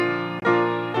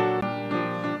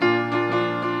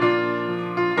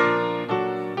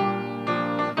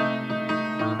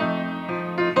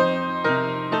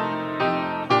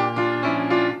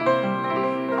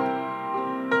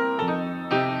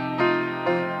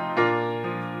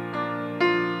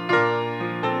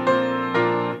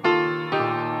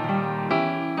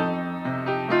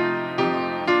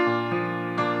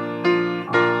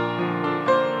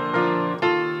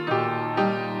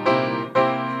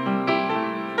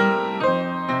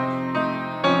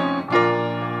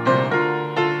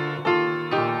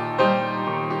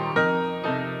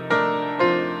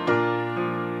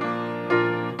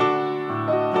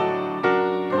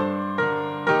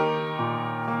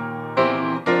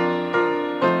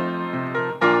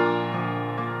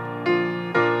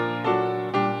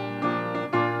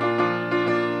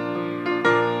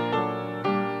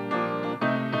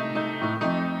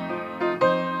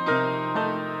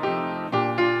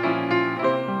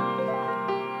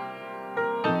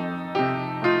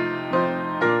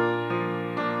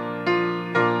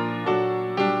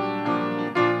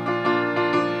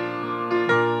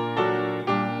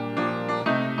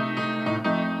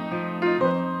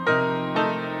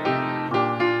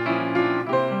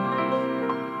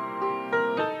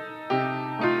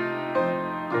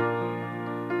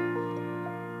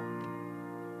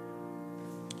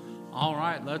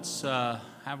Let's have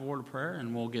a word of prayer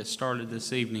and we'll get started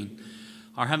this evening.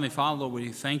 Our Heavenly Father, Lord, we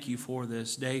thank you for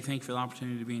this day. Thank you for the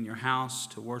opportunity to be in your house,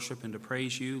 to worship and to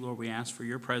praise you. Lord, we ask for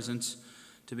your presence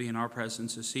to be in our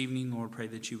presence this evening. Lord, pray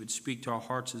that you would speak to our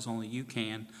hearts as only you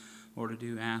can. Lord, I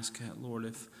do ask, Lord,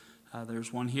 if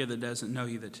there's one here that doesn't know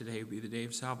you, that today would be the day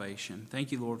of salvation.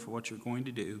 Thank you, Lord, for what you're going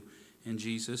to do. In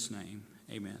Jesus' name,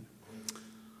 amen.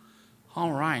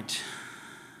 All right.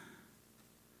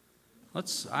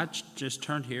 I just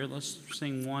turned here. Let's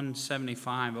sing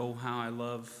 175, Oh, How I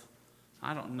Love.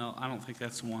 I don't know. I don't think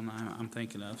that's the one I'm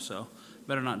thinking of, so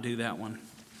better not do that one.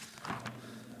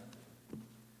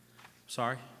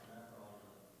 Sorry?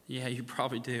 Yeah, you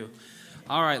probably do.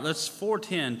 All right, let's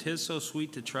 410, 'Tis So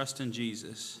Sweet to Trust in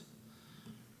Jesus.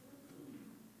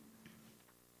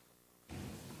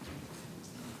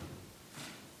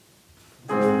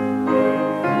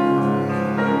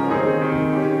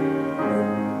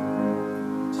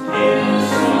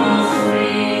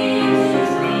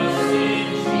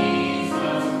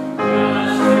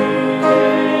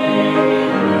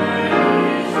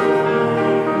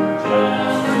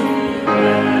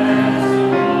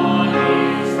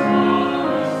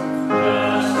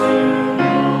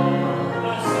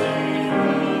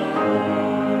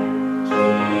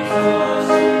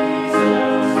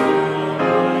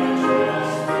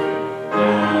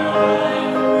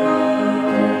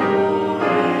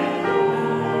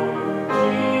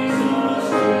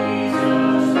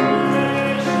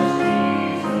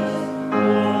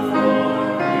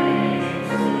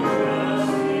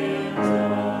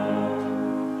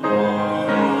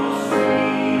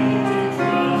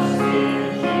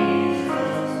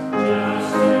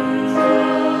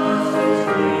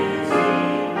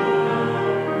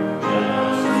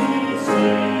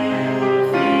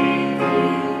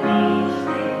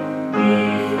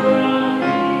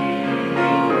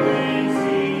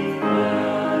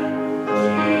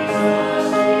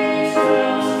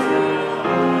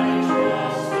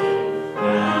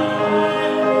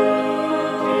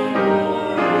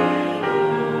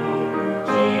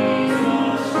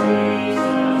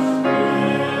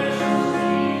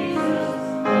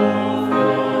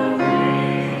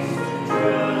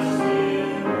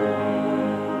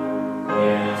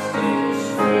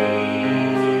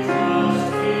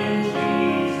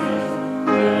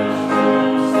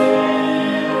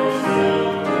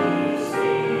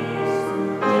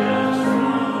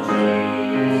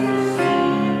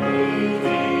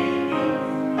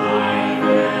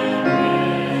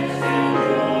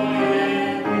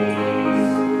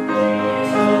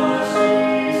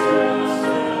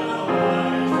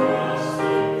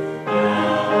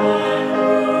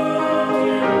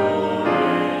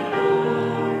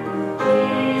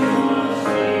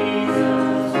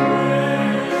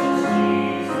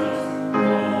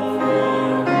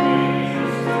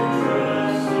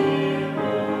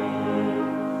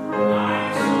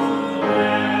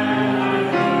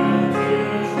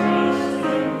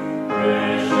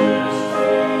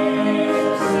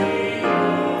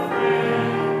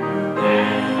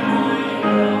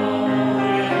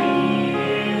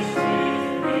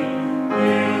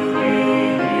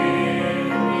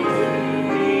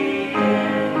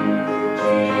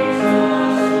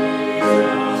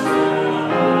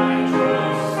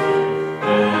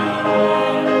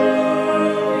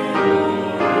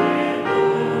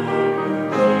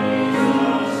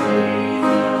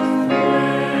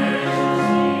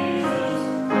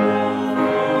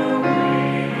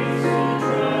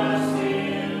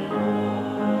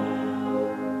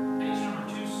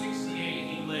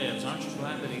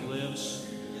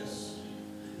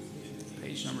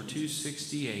 Page number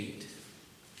 268.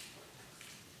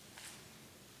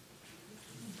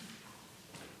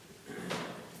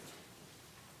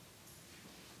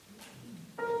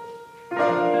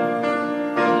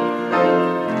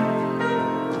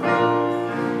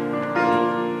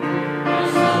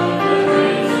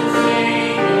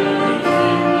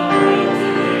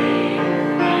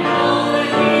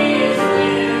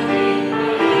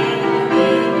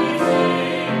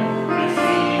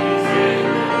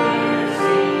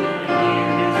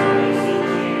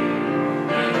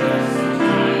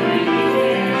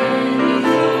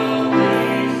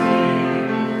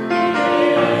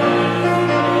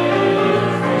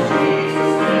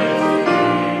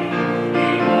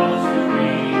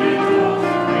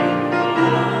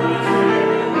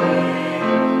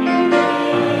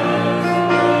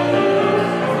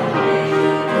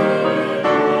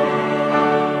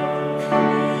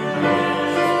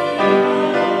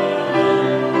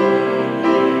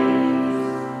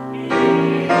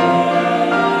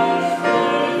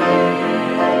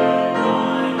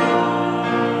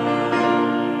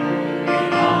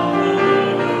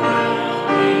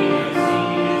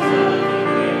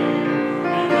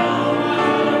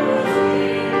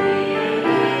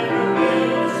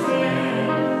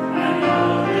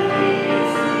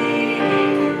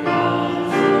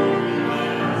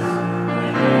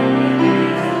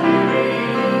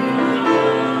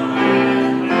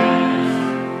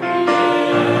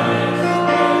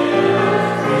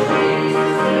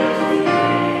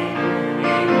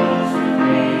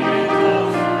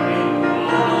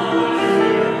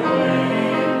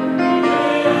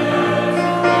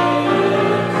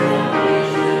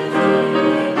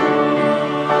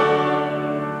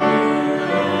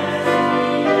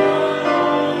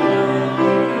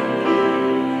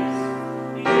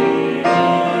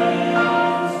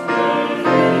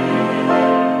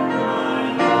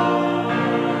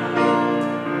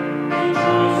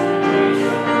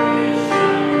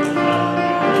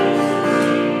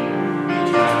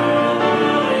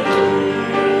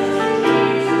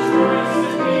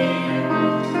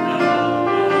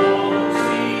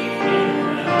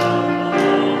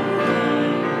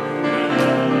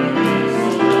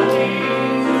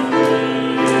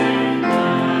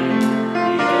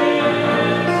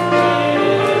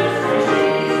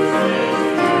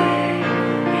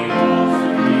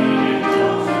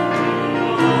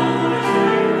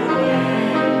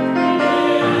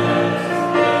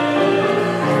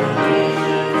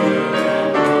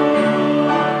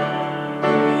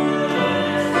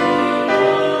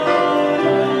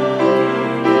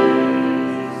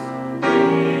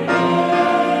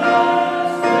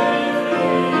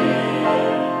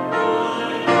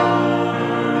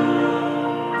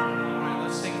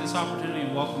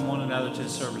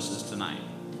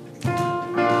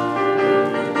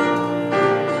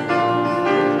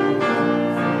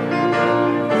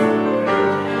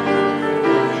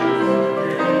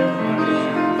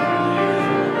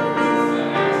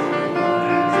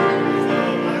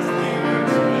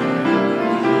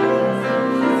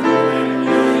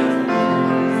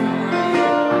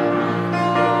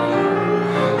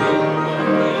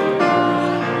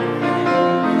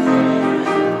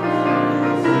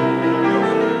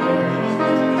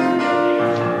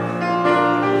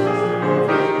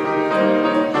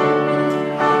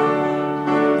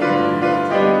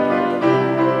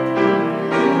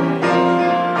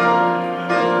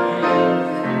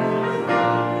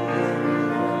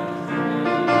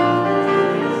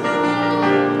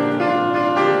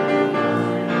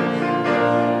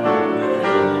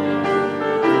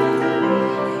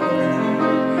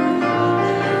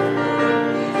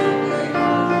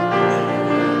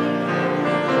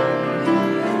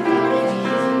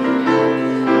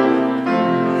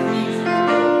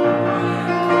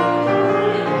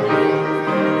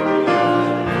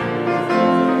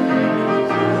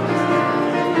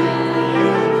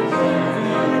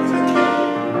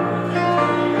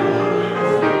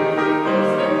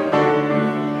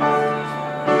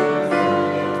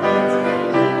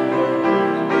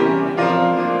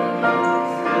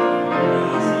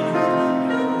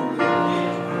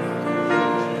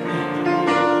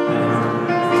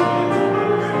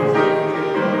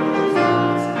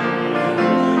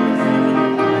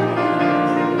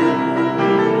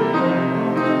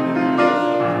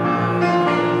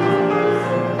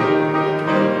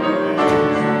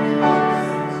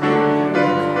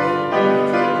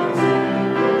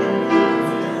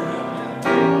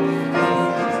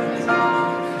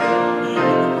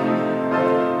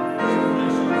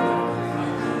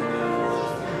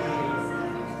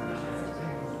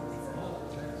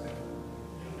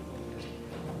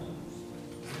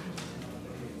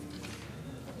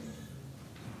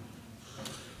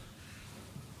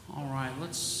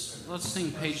 let's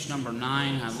sing page number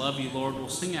 9, I Love You, Lord. We'll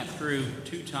sing that through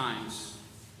 2 times.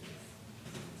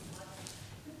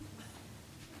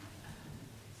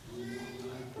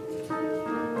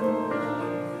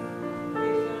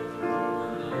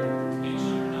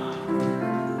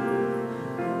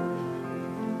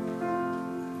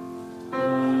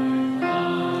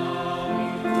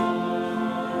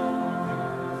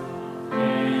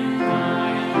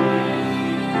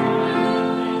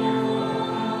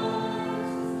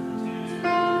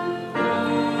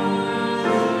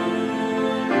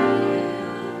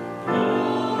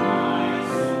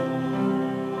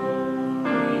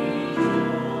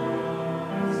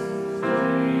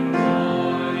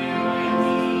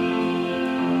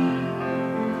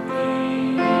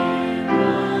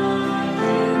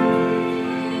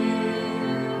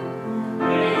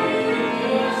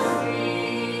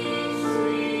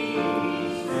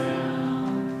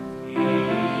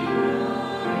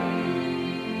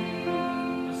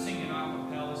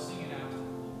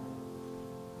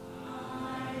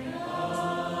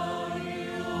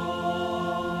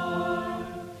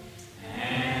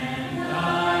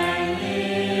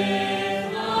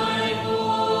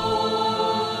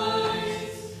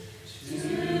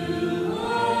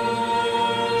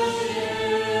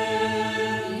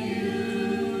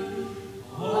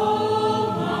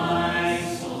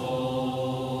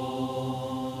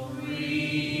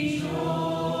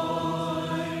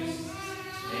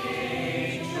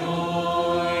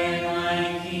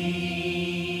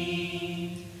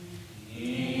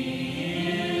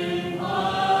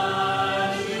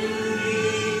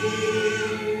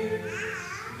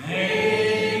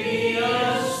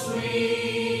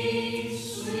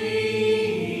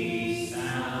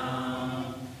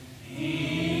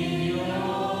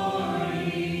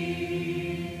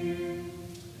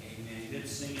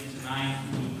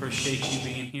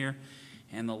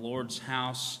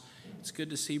 House. It's good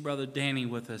to see Brother Danny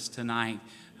with us tonight.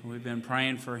 We've been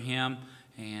praying for him,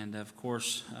 and of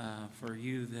course for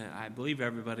you that I believe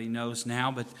everybody knows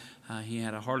now, but he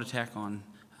had a heart attack on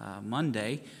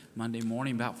Monday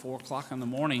morning, about 4 o'clock in the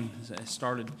morning. It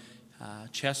started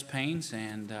chest pains,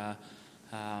 and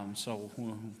so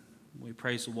we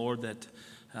praise the Lord that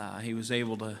he was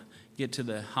able to get to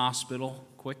the hospital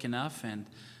quick enough, and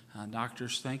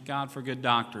doctors, thank God for good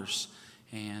doctors.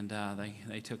 And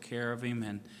they took care of him,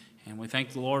 and we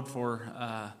thank the Lord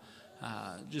for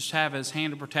just have his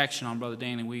hand of protection on Brother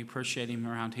Danny. We appreciate him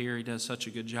around here. He does such a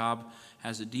good job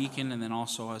as a deacon and then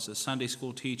also as a Sunday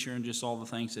school teacher and just all the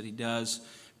things that he does.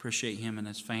 Appreciate him and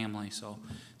his family, so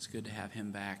it's good to have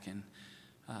him back. And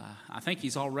I think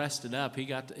he's all rested up. He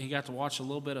got to watch a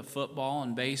little bit of football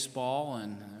and baseball,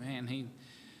 and man,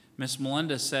 Miss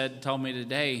Melinda told me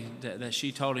today that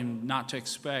she told him not to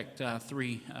expect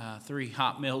three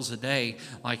hot meals a day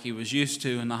like he was used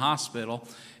to in the hospital.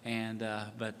 And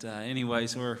but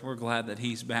anyways, we're glad that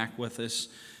he's back with us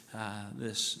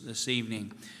this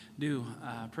evening. Do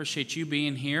appreciate you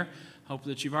being here. Hope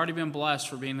that you've already been blessed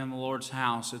for being in the Lord's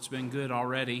house. It's been good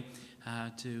already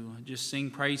to just sing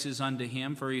praises unto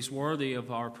Him, for He's worthy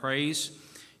of our praise.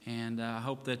 And I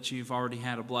hope that you've already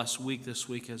had a blessed week this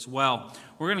week as well.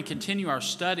 We're going to continue our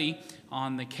study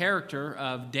on the character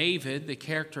of David. David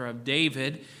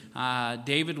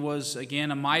was,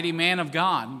 again, a mighty man of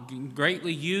God,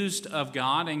 greatly used of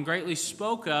God, and greatly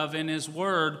spoke of in his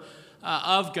word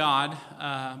of God,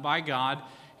 by God.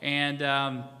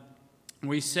 And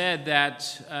we said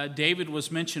that David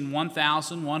was mentioned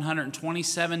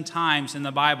 1,127 times in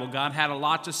the Bible. God had a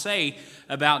lot to say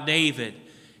about David.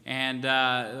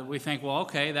 And we think, well,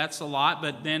 okay, that's a lot.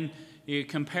 But then you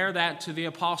compare that to the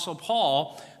Apostle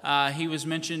Paul.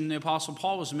 The Apostle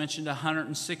Paul was mentioned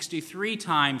 163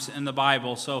 times in the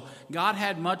Bible. So God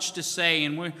had much to say.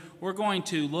 And we're going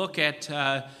to look at,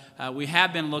 we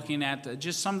have been looking at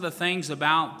just some of the things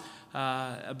about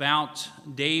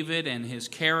David and his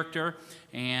character.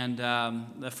 And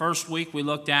the first week we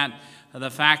looked at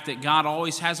the fact that God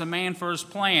always has a man for his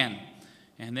plan.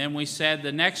 And then we said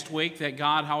the next week that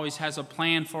God always has a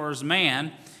plan for his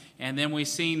man. And then we've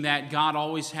seen that God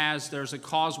always there's a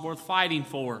cause worth fighting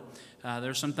for.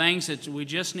 There's some things that we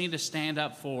just need to stand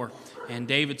up for. And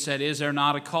David said, is there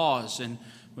not a cause? And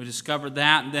we discovered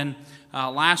that. And then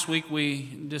last week we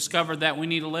discovered that we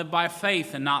need to live by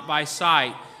faith and not by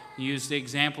sight. We used the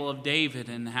example of David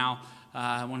and how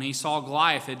when he saw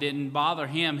Goliath, it didn't bother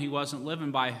him. He wasn't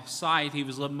living by sight. He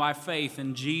was living by faith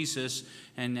in Jesus,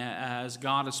 and as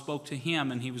God has spoke to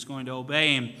him, and he was going to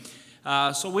obey him.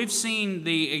 So we've seen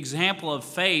the example of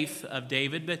faith of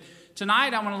David, but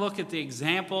tonight I want to look at the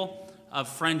example of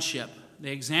friendship.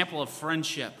 The example of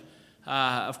friendship.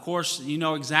 Of course, you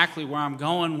know exactly where I'm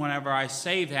going whenever I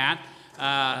say that.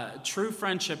 True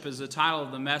friendship is the title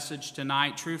of the message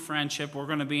tonight. True friendship. We're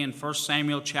going to be in 1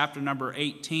 Samuel chapter number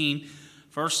 18.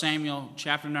 1 Samuel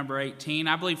chapter number 18.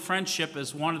 I believe friendship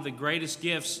is one of the greatest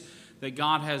gifts that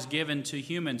God has given to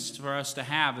humans for us to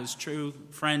have as true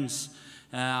friends.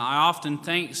 I often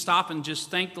stop and just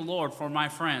thank the Lord for my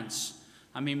friends.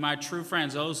 I mean, my true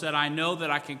friends, those that I know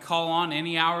that I can call on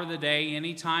any hour of the day,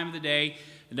 any time of the day.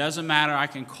 It doesn't matter. I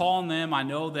can call on them. I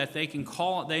know that they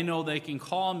know they can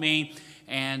call on me,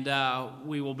 and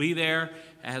we will be there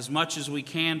as much as we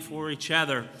can for each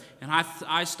other. And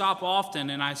I stop often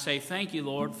and I say, thank you,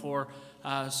 Lord, for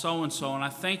so-and-so. And I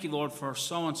thank you, Lord, for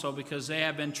so-and-so because they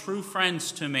have been true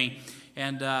friends to me.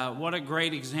 And what a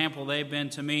great example they've been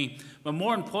to me. But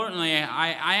more importantly,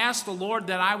 I asked the Lord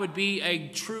that I would be a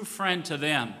true friend to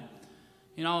them.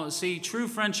 You know, see, true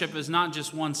friendship is not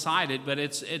just one-sided, but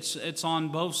it's on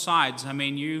both sides. I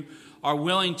mean, you are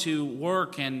willing to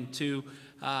work and to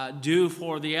do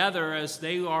for the other as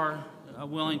they are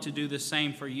willing to do the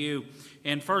same for you.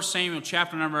 In 1 Samuel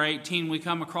chapter number 18, we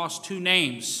come across two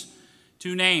names.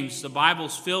 Two names. The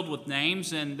Bible's filled with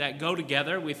names and that go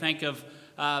together. We think of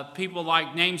people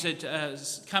like names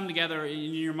that come together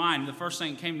in your mind. The first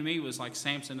thing that came to me was like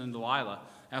Samson and Delilah.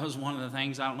 That was one of the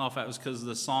things. I don't know if that was because of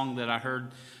the song that I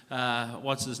heard,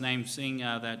 what's his name, sing,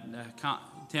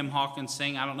 Tim Hawkins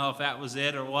sing. I don't know if that was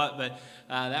it or what, but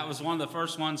that was one of the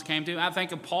first ones came to. I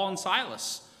think of Paul and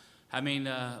Silas. I mean,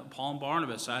 Paul and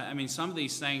Barnabas. I mean, some of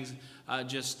these things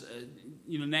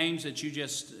names that you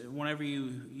just, whenever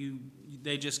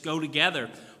they just go together.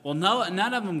 Well,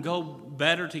 none of them go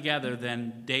better together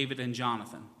than David and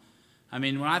Jonathan. I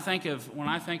mean, when I think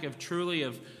of truly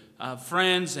of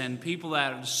friends and people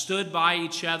that have stood by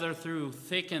each other through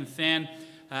thick and thin,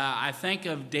 I think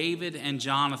of David and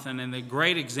Jonathan and the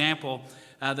great example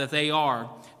that they are.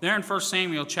 There in 1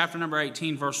 Samuel chapter number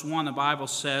 18, verse 1, the Bible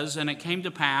says, "And it came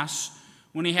to pass,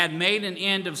 when he had made an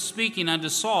end of speaking unto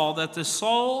Saul, that the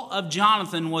soul of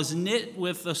Jonathan was knit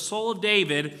with the soul of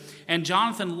David, and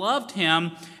Jonathan loved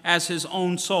him as his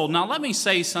own soul." Now, let me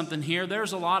say something here.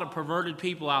 There's a lot of perverted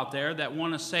people out there that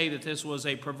want to say that this was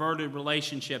a perverted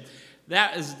relationship.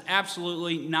 That is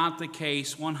absolutely not the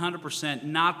case, 100%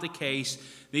 not the case.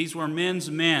 These were men's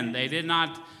men. They did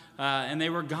not, and they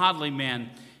were godly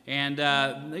men. And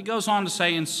it goes on to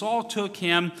say, "And Saul took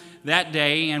him that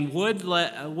day and would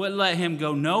let him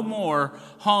go no more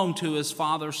home to his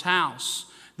father's house.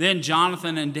 Then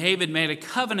Jonathan and David made a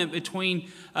covenant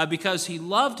because he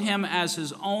loved him as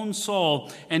his own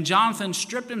soul. And Jonathan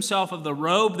stripped himself of the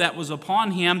robe that was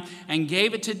upon him and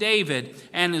gave it to David,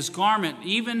 and his garment,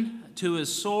 even to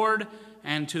his sword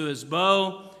and to his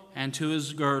bow and to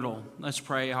his girdle." Let's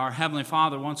pray. Our Heavenly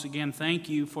Father, once again, thank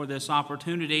you for this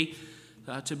opportunity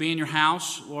to be in your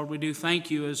house. Lord, we do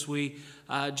thank you as we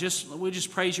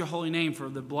just praise your holy name for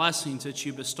the blessings that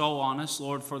you bestow on us,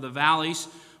 Lord, for the valleys,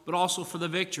 but also for the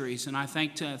victories. And I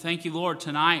thank you, Lord,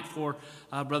 tonight for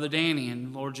Brother Danny,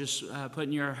 and Lord, just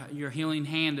putting your healing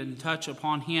hand and touch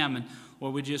upon him. And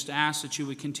Lord, we just ask that you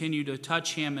would continue to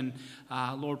touch him and,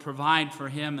 Lord, provide for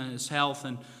him and his health.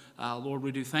 And Lord,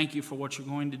 we do thank you for what you're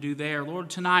going to do there. Lord,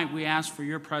 tonight we ask for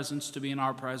your presence to be in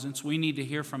our presence. We need to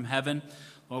hear from heaven.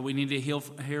 Lord, we need to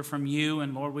hear from you.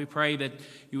 And Lord, we pray that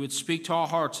you would speak to our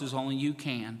hearts as only you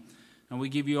can. And we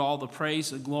give you all the praise,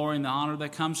 the glory, and the honor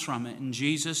that comes from it. In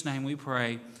Jesus' name we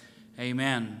pray.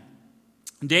 Amen.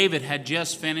 David had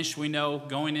just finished, we know,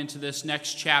 going into this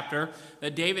next chapter,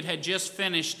 that David had just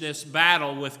finished this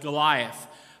battle with Goliath.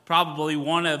 Probably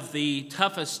one of the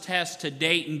toughest tests to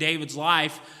date in David's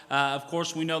life. Of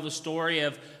course, we know the story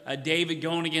of David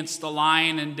going against the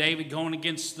lion and David going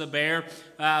against the bear.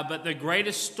 But the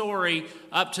greatest story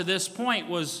up to this point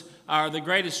the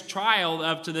greatest trial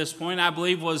up to this point, I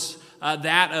believe, was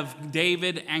that of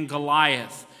David and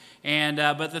Goliath. And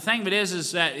but the thing of it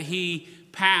is that he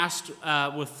passed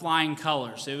with flying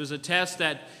colors. It was a test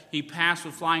that he passed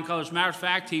with flying colors. Matter of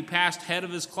fact, he passed head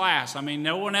of his class. I mean,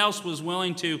 no one else was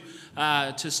willing to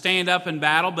stand up in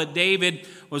battle, but David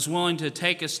was willing to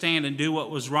take a stand and do what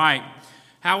was right.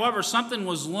 However, something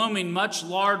was looming much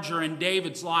larger in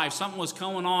David's life. Something was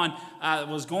going on,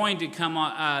 was going to come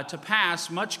to pass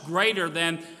much greater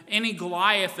than any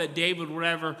Goliath that David would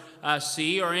ever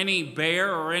see, or any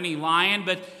bear or any lion.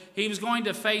 But he was going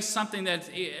to face something that's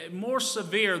more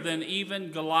severe than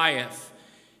even Goliath.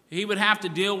 He would have to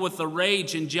deal with the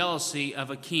rage and jealousy of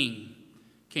a king,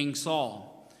 King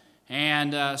Saul.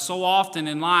 And so often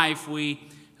in life, we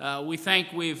think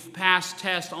we've passed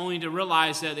tests only to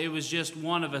realize that it was just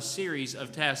one of a series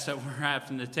of tests that we're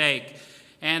having to take.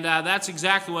 And that's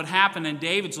exactly what happened in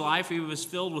David's life. He was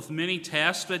filled with many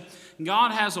tests, but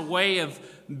God has a way of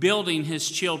building his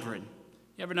children.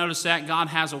 You ever notice that? God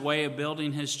has a way of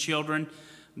building his children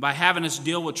by having us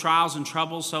deal with trials and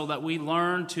troubles so that we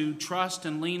learn to trust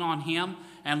and lean on him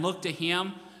and look to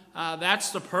him.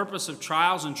 That's the purpose of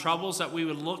trials and troubles, that we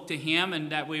would look to him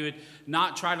and that we would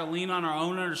not try to lean on our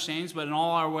own understandings, but in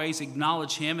all our ways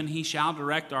acknowledge him, and he shall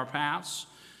direct our paths.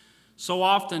 So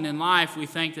often in life we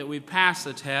think that we've passed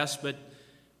the test, but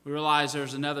we realize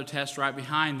there's another test right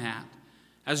behind that.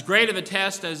 As great of a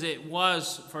test as it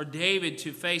was for David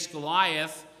to face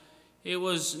Goliath, it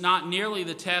was not nearly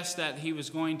the test that he was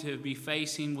going to be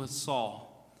facing with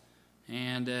Saul.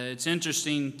 And it's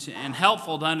interesting and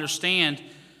helpful to understand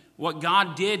what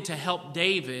God did to help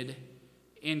David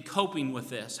in coping with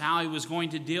this, how he was going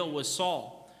to deal with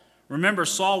Saul. Remember,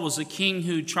 Saul was a king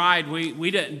who tried.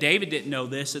 David didn't know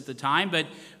this at the time, but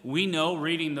we know,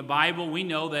 reading the Bible, we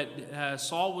know that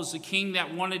Saul was the king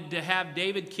that wanted to have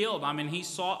David killed. I mean, he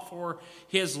sought for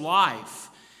his life.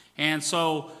 And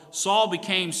so Saul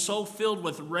became so filled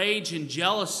with rage and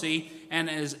jealousy, and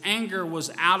his anger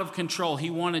was out of control. He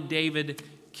wanted David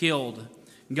killed.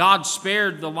 God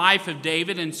spared the life of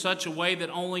David in such a way that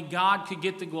only God could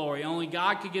get the glory, only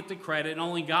God could get the credit, and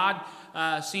only God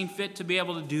seemed fit to be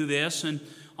able to do this. And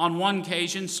on one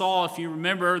occasion, Saul, if you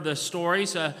remember the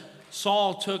stories,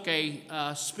 Saul took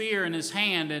a spear in his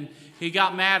hand, and he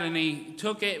got mad, and he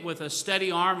took it with a steady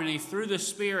arm, and he threw the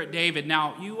spear at David.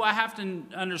 Now, I have to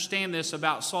understand this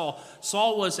about Saul.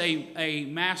 Saul was a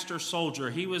master soldier.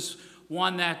 He was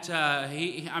one that,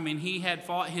 he had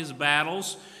fought his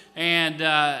battles, and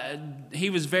he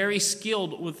was very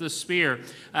skilled with the spear.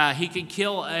 He could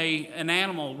kill an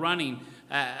animal running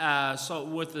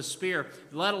with the spear,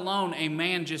 let alone a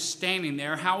man just standing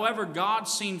there. However, God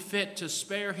seemed fit to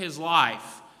spare his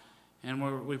life.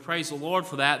 And we praise the Lord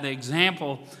for that, the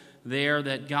example there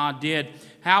that God did.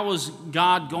 How was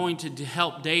God going to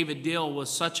help David deal with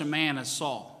such a man as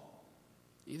Saul?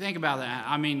 You think about that.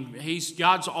 I mean,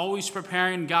 God's always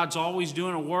preparing. God's always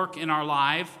doing a work in our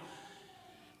life.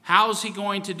 How is he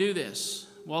going to do this?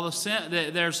 Well,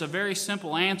 there's a very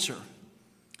simple answer.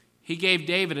 He gave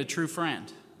David a true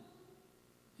friend.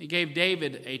 He gave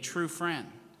David a true friend.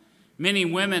 Many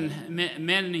men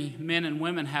and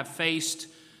women have faced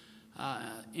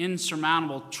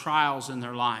insurmountable trials in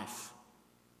their life.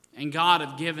 And God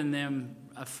have given them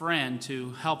a friend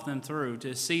to help them through,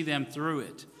 to see them through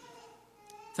it.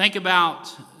 Think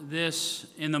about this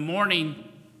in the morning.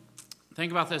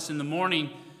 Think about this in the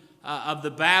morning of the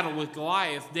battle with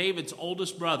Goliath. David's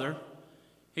oldest brother,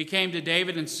 he came to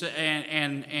David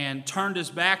and turned his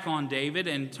back on David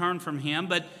and turned from him.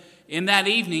 But in that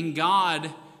evening, God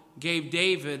gave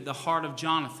David the heart of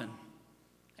Jonathan,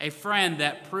 a friend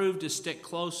that proved to stick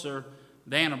closer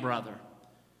than a brother.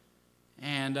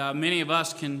 And many of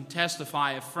us can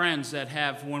testify of friends that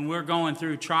have, when we're going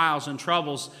through trials and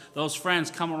troubles, those friends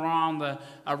come around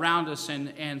us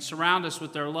and surround us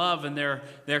with their love and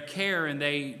their care, and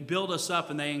they build us up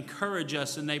and they encourage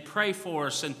us and they pray for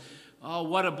us. And oh,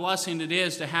 what a blessing it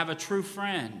is to have a true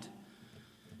friend.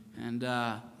 And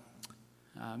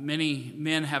many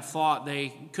men have thought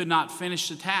they could not finish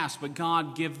the task, but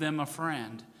God give them a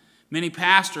friend. Many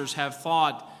pastors have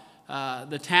thought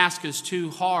the task is too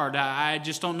hard. I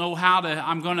just don't know how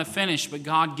I'm going to finish, but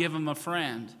God give them a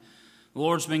friend. The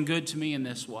Lord's been good to me in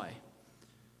this way.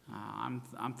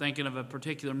 I'm thinking of a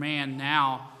particular man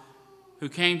now who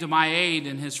came to my aid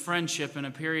in his friendship in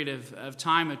a period of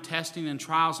time of testing and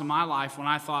trials in my life when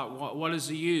I thought, what is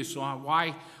the use?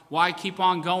 Why keep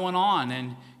on going on?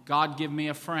 And God gave me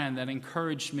a friend that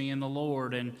encouraged me in the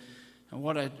Lord, and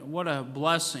what a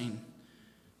blessing.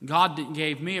 God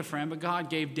gave me a friend, but God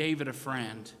gave David a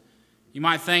friend. You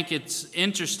might think it's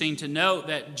interesting to note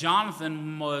that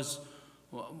Jonathan was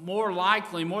more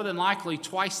than likely,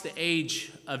 twice the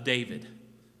age of David.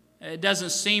 It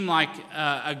doesn't seem like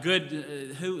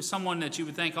someone that you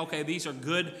would think, okay, these are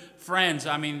good friends.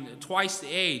 I mean, twice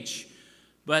the age.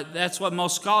 But that's what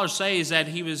most scholars say, is that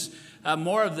he was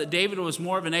David was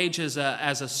more of an age as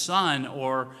a son,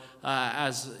 or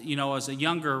as a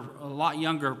lot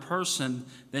younger person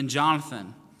than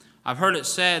Jonathan. I've heard it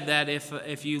said that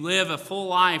if you live a full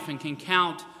life and can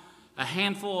count a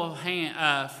handful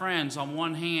of friends on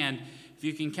one hand, if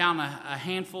you can count a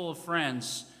handful of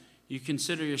friends, you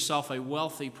consider yourself a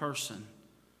wealthy person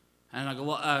and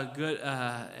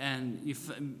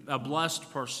a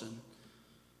blessed person.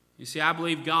 You see, I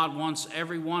believe God wants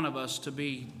every one of us to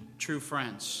be true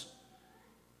friends.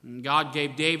 And God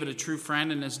gave David a true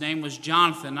friend, and his name was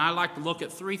Jonathan. I'd like to look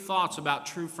at 3 thoughts about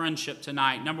true friendship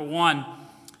tonight. Number 1,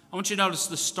 I want you to notice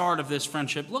the start of this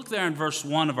friendship. Look there in verse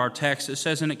 1 of our text. It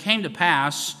says, "And it came to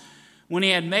pass, when he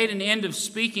had made an end of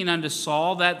speaking unto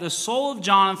Saul, that the soul of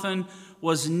Jonathan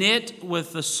was knit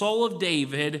with the soul of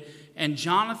David, and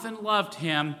Jonathan loved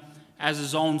him as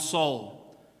his own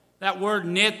soul." That word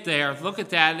knit there, look at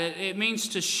that. It means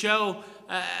to show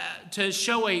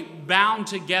a bound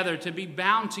together, to be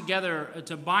bound together,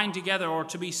 to bind together, or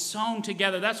to be sewn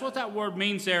together. That's what that word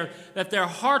means there, that their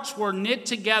hearts were knit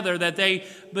together, that they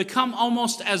become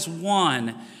almost as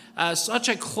one. Such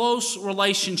a close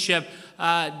relationship.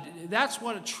 That's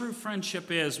what a true friendship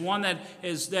is, one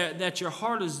that your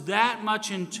heart is that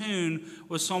much in tune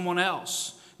with someone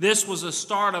else. This was a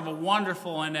start of a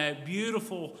wonderful and a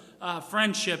beautiful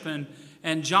friendship,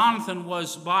 and Jonathan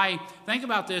was think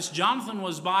about this, Jonathan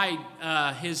was by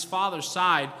his father's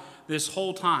side this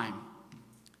whole time.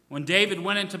 When David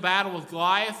went into battle with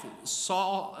Goliath,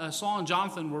 Saul and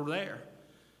Jonathan were there.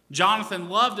 Jonathan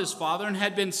loved his father and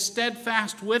had been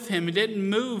steadfast with him. He didn't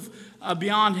move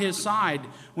beyond his side.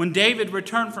 When David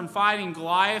returned from fighting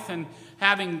Goliath and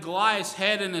having Goliath's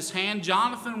head in his hand,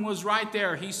 Jonathan was right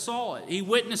there. He saw it. He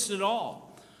witnessed it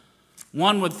all.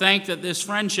 One would think that this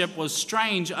friendship was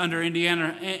strange under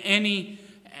any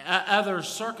other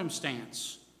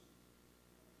circumstance.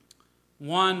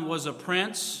 One was a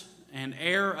prince and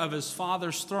heir of his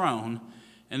father's throne,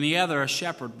 and the other a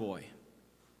shepherd boy.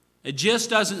 It just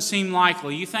doesn't seem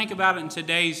likely. You think about it in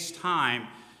today's time.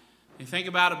 You think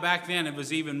about it back then, it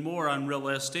was even more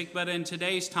unrealistic. But in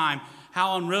today's time,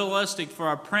 how unrealistic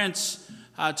for a prince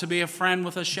to be a friend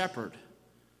with a shepherd.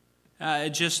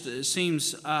 It just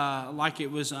seems like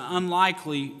it was an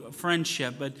unlikely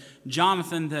friendship. But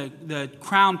Jonathan, the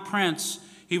crown prince,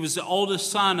 he was the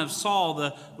oldest son of Saul,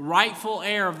 the rightful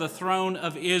heir of the throne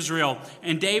of Israel.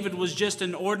 And David was just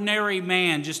an ordinary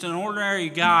man, just an ordinary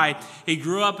guy. He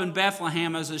grew up in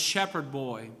Bethlehem as a shepherd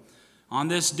boy. On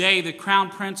this day, the crown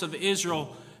prince of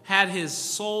Israel had his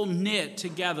soul knit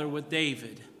together with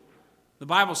David. The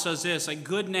Bible says this: "A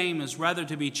good name is rather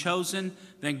to be chosen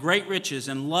than great riches,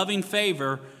 and loving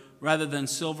favor rather than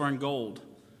silver and gold."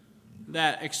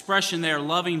 That expression there,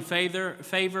 loving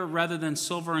favor rather than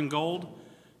silver and gold.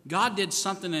 God did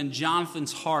something in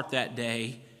Jonathan's heart that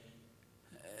day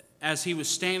as he was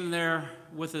standing there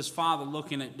with his father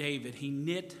looking at David. He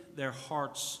knit their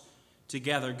hearts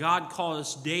together. God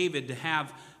caused David to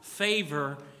have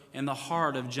favor in the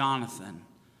heart of Jonathan.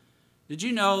 Did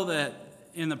you know that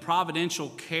in the providential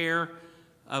care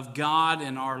of God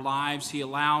in our lives, He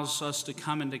allows us to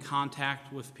come into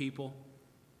contact with people?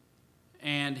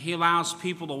 And He allows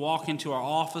people to walk into our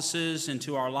offices,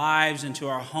 into our lives, into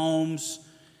our homes.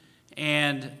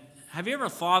 And have you ever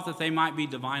thought that they might be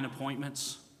divine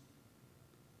appointments?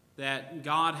 That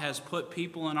God has put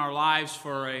people in our lives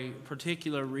for a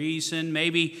particular reason.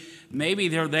 Maybe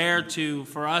they're there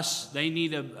for us. They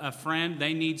need a friend.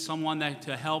 They need someone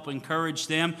to help encourage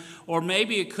them. Or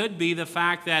maybe it could be the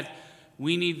fact that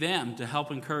we need them to help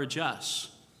encourage us.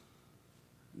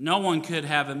 No one could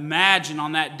have imagined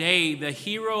on that day the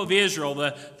hero of Israel,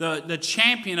 the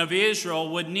champion of Israel,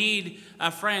 would need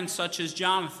a friend such as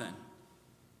Jonathan.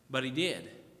 But he did.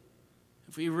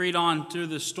 If we read on through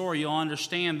the story, you'll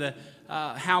understand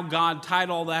how God tied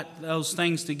all those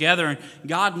things together. And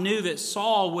God knew that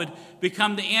Saul would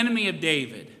become the enemy of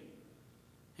David,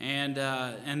 and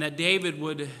that David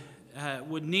would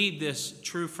need this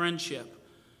true friendship.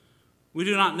 We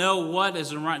do not know what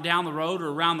is down the road or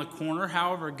around the corner.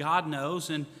 However, God knows,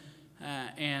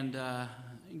 and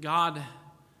God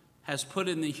has put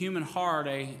in the human heart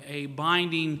a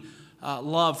binding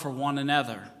love for one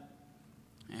another.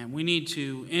 And we need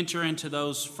to enter into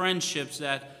those friendships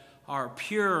that are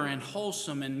pure and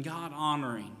wholesome and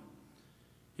God-honoring.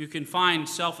 You can find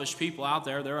selfish people out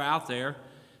there. They're out there.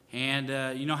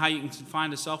 And you know how you can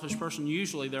find a selfish person?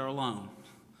 Usually they're alone.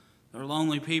 They're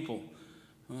lonely people.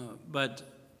 But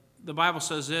the Bible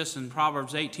says this in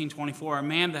Proverbs 18:24, "A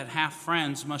man that hath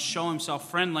friends must show himself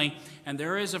friendly, and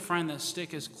there is a friend that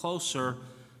sticketh closer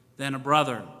than a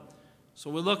brother." So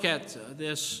we look at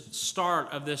this start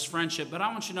of this friendship, but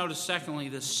I want you to notice, secondly,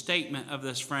 the statement of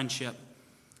this friendship.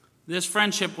 This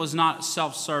friendship was not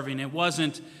self-serving. It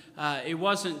wasn't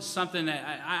something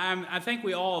that I think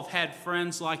we all have had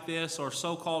friends like this, or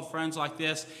so-called friends like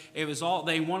this. It was all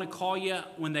they want to call you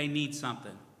when they need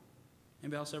something.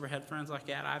 Anybody else ever had friends like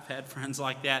that? I've had friends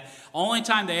like that. Only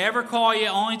time they ever call you,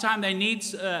 only time they need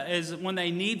is when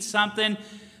they need something.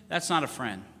 That's not a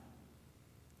friend.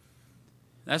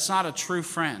 That's not a true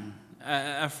friend.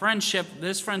 a friendship.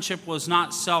 This friendship was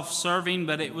not self-serving,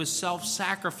 but it was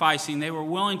self-sacrificing. They were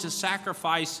willing to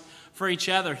sacrifice for each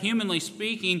other. Humanly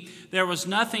speaking, there was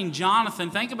nothing Jonathan,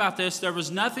 think about this, there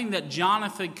was nothing that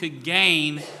Jonathan could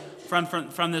gain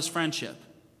from this friendship.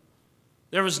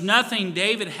 There was nothing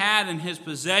David had in his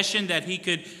possession that he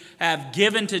could have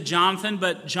given to Jonathan,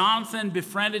 but Jonathan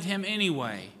befriended him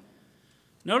anyway.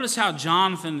 Notice how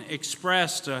Jonathan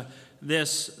expressed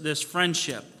this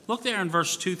friendship. Look there in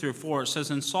verse 2 through 4. It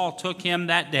says, "And Saul took him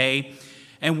that day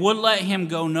and would let him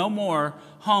go no more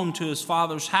home to his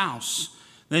father's house.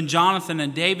 Then Jonathan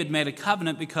and David made a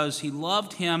covenant because he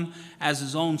loved him as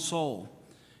his own soul.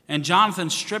 And Jonathan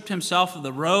stripped himself of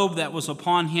the robe that was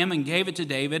upon him and gave it to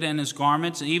David and his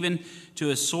garments, even to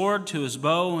his sword, to his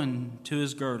bow, and to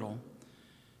his girdle.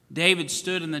 David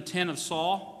stood in the tent of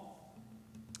Saul,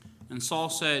 and Saul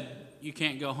said, 'You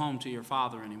can't go home to your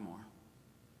father anymore.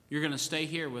 You're going to stay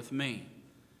here with me.'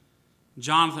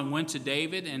 Jonathan went to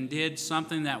David and did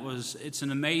something it's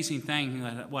an amazing thing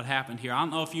what happened here. I don't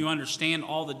know if you understand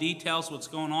all the details, what's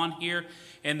going on here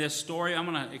in this story. I'm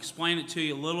going to explain it to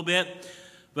you a little bit.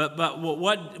 But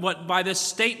what by this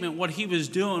statement, what he was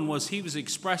doing was he was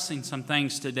expressing some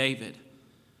things to David.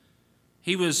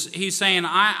 He's saying,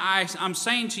 I'm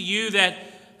saying to you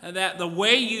that the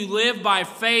way you live by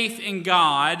faith in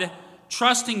God,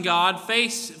 trusting God,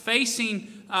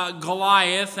 facing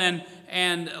Goliath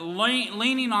and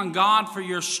leaning on God for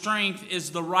your strength is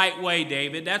the right way,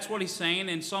 David. That's what he's saying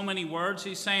in so many words.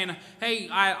 He's saying, hey,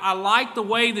 I like the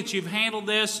way that you've handled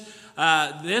this.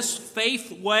 This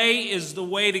faith way is the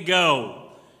way to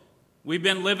go. We've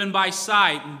been living by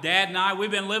sight, and Dad and I,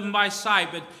 we've been living by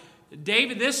sight. But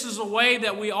David, this is a way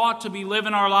that we ought to be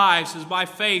living our lives, is by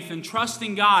faith and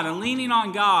trusting God and leaning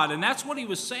on God. And that's what he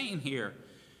was saying here.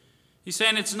 He's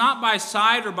saying it's not by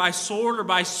sight or by sword or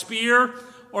by spear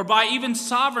or by even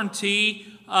sovereignty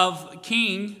of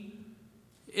king.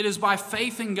 It is by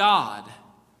faith in God.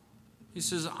 He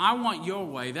says, I want your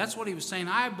way. That's what he was saying.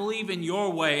 I believe in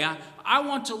your way. I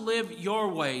want to live your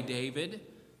way, David.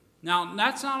 Now,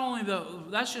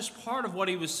 that's just part of what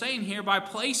he was saying here. By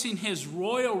placing his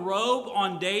royal robe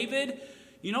on David,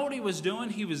 you know what he was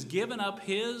doing? He was giving up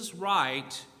his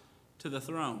right to the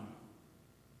throne.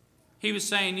 He was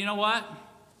saying, you know what,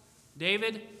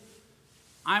 David,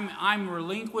 I'm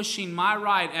relinquishing my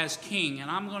right as king,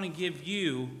 and I'm going to give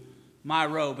you my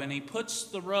robe. And he puts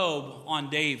the robe on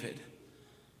David.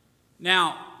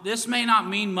 Now, this may not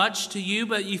mean much to you,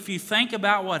 but if you think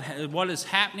about what is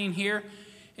happening here,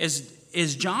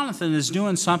 is Jonathan is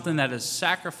doing something that is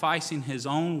sacrificing his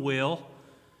own will.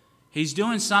 He's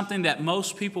doing something that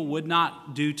most people would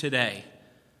not do today.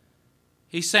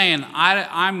 He's saying,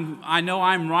 I know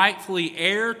I'm rightfully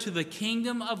heir to the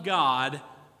kingdom of God,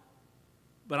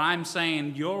 but I'm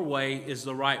saying your way is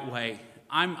the right way.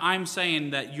 I'm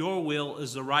saying that your will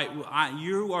is the right way.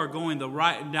 You are going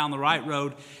down the right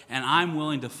road, and I'm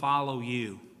willing to follow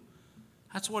you.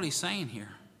 That's what he's saying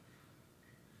here.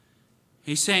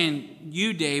 He's saying,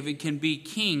 you, David, can be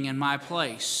king in my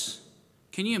place.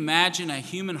 Can you imagine a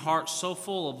human heart so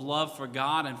full of love for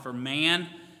God and for man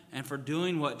and for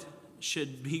doing what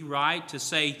should be right, to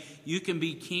say, you can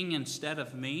be king instead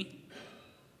of me?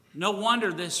 No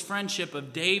wonder this friendship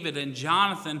of David and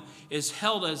Jonathan is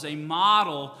held as a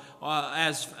model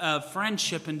as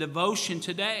friendship and devotion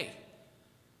today.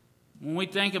 When we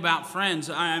think about friends,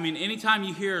 I mean, anytime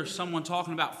you hear someone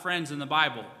talking about friends in the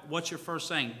Bible, what's your first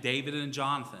thing? David and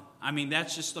Jonathan. I mean,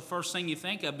 that's just the first thing you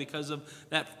think of because of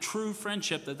that true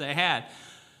friendship that they had.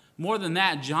 More than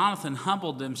that, Jonathan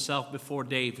humbled himself before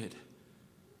David.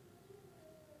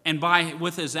 And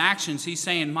with his actions, he's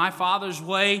saying, my father's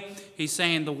way, he's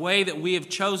saying the way that we have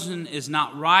chosen is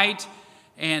not right,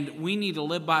 and we need to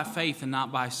live by faith and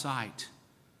not by sight.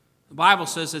 The Bible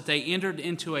says that they entered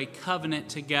into a covenant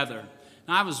together.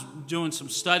 Now, I was doing some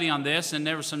study on this, and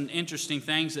there were some interesting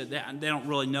things that they don't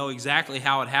really know exactly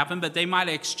how it happened, but they might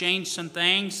have exchanged some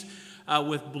things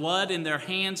with blood in their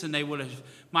hands, and they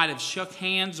might have shook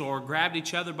hands or grabbed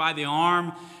each other by the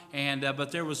arm,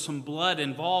 but there was some blood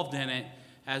involved in it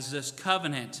as this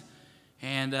covenant.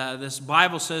 And the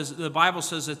Bible says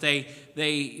that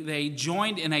they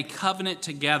joined in a covenant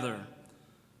together.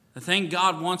 The thing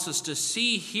God wants us to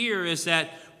see here is that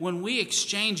when we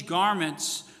exchange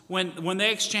garments, when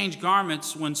they exchanged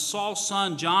garments, when Saul's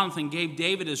son Jonathan gave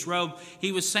David his robe,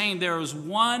 he was saying there is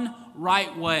one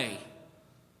right way.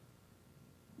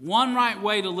 One right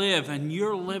way to live, and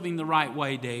you're living the right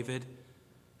way, David.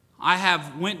 I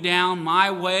have went down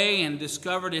my way and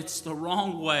discovered it's the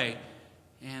wrong way,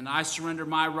 and I surrender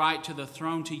my right to the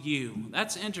throne to you.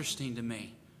 That's interesting to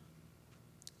me.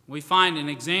 We find an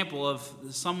example of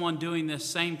someone doing this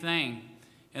same thing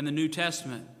in the New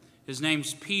Testament. His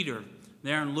name's Peter.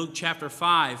 There in Luke chapter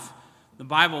 5, the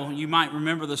Bible, you might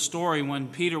remember the story when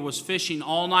Peter was fishing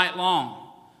all night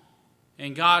long.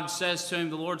 And God says to him,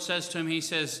 the Lord says to him, He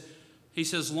says,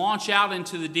 launch out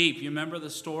into the deep. You remember the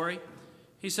story?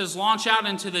 He says, launch out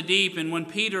into the deep. And when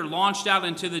Peter launched out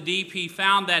into the deep, he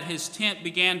found that his tent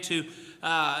began to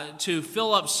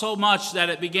fill up so much that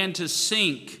it began to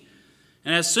sink.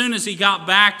 And as soon as he got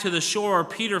back to the shore,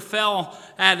 Peter fell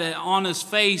on his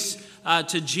face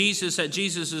to Jesus, at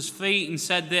Jesus' feet, and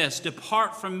said this,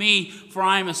 "Depart from me, for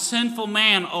I am a sinful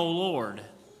man, O Lord."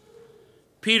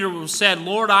 Peter said,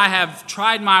 "Lord, I have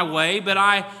tried my way, but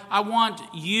I want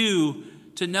you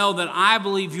to know that I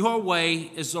believe your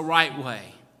way is the right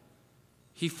way."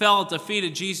 He fell at the feet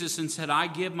of Jesus and said, "I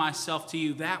give myself to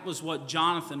you." That was what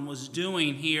Jonathan was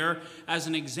doing here as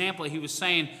an example. He was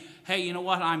saying, hey, you know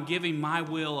what? I'm giving my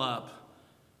will up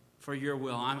for your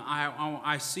will.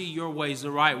 I see your ways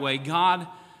the right way. God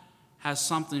has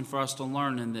something for us to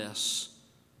learn in this.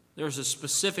 There's a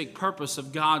specific purpose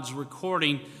of God's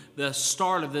recording the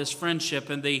start of this friendship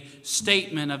and the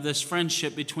statement of this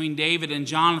friendship between David and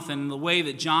Jonathan and the way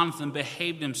that Jonathan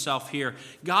behaved himself here.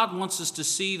 God wants us to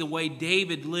see the way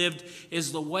David lived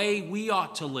is the way we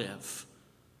ought to live.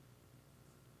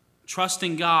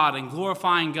 Trusting God and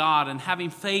glorifying God and having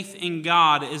faith in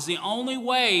God is the only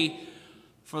way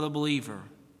for the believer.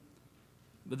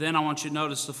 But then I want you to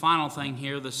notice the final thing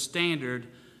here, the standard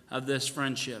of this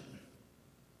friendship.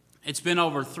 It's been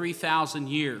over 3,000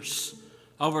 years.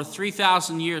 Over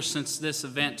 3,000 years since this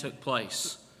event took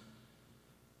place.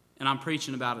 And I'm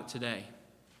preaching about it today.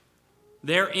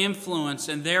 Their influence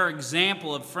and their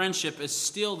example of friendship is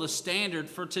still the standard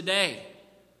for today.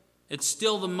 It's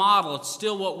still the model. It's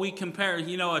still what we compare.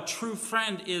 You know, a true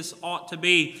friend ought to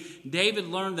be. David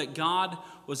learned that God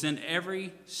was in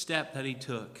every step that he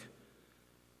took.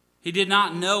 He did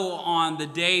not know on the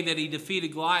day that he defeated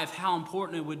Goliath how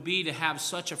important it would be to have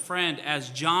such a friend as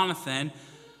Jonathan,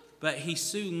 but he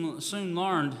soon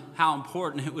learned how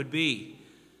important it would be.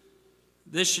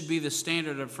 This should be the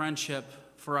standard of friendship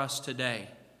for us today.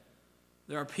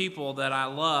 There are people that I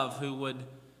love who would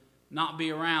not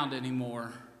be around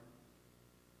anymore.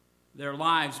 Their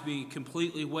lives be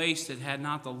completely wasted had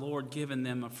not the Lord given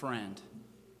them a friend.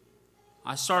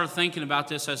 I started thinking about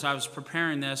this as I was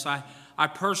preparing this. I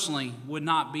personally would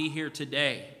not be here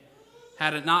today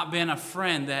had it not been a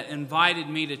friend that invited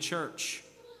me to church.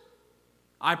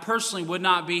 I personally would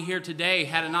not be here today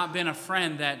had it not been a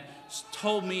friend that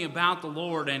told me about the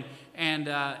Lord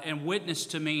and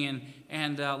witnessed to me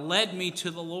and led me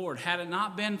to the Lord. Had it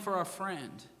not been for a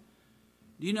friend.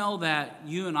 Do you know that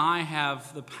you and I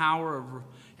have the power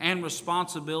and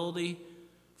responsibility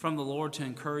from the Lord to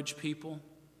encourage people?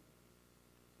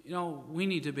 You know, we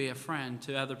need to be a friend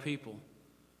to other people.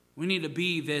 We need to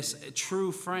be this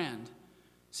true friend.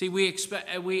 See, we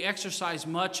exercise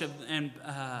much of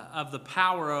the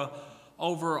power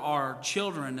over our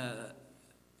children,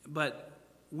 but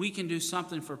we can do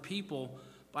something for people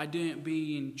by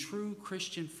being true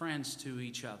Christian friends to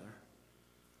each other.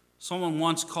 Someone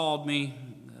one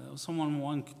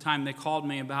time they called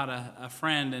me about a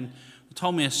friend and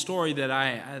told me a story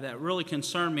that really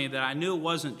concerned me, that I knew it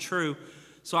wasn't true.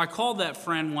 So I called that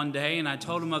friend one day and I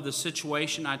told him of the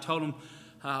situation. I told him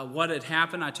what had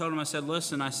happened. I told him, I said,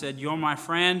 listen, you're my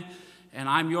friend and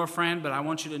I'm your friend, but I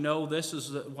want you to know this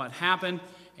is what happened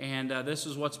and this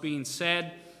is what's being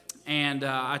said. And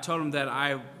I told him that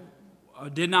I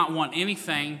did not want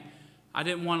anything. I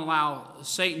didn't want to allow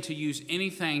Satan to use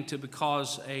anything to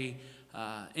cause a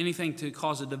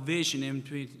division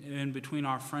in between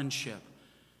our friendship.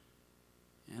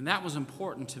 And that was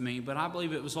important to me, but I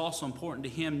believe it was also important to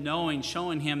him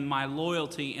showing him my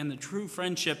loyalty and the true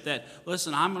friendship that,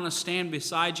 listen, I'm going to stand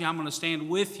beside you, I'm going to stand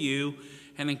with you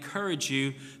and encourage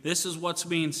you. This is what's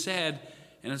being said,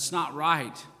 and it's not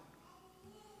right.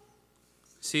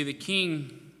 See,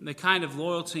 the kind of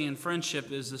loyalty and friendship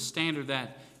is the standard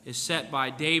that is set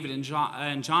by David and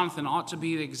Jonathan ought to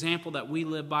be the example that we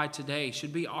live by today,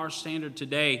 should be our standard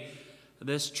today,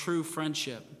 this true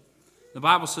friendship. The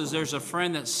Bible says there's a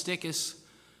friend that sticketh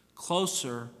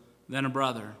closer than a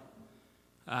brother.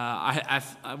 When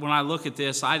I look at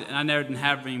this, I never didn't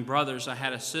have any brothers. I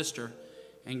had a sister.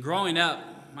 And growing up,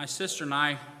 my sister and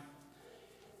I,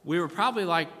 we were probably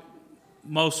like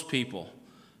most people.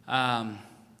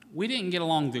 We didn't get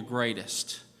along the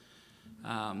greatest.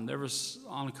 There was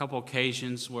on a couple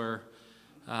occasions where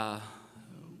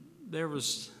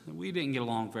we didn't get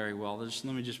along very well. Let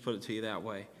me just put it to you that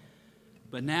way.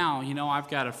 But now, I've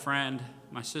got a friend.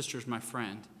 My sister's my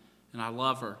friend, and I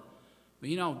love her. But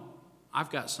I've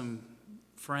got some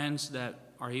friends that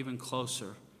are even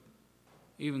closer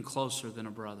than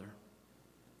a brother.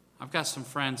 I've got some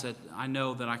friends that I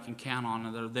know that I can count on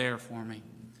and that are there for me.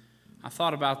 I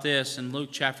thought about this in Luke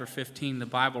chapter 15. The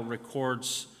Bible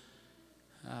records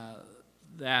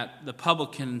that the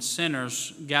publican and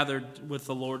sinners gathered with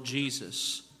the Lord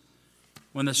Jesus.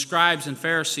 When the scribes and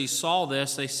Pharisees saw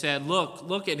this, they said,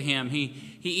 Look at him.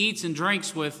 He eats and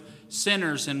drinks with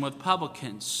sinners and with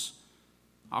publicans.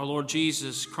 Our Lord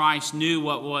Jesus Christ knew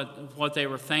what they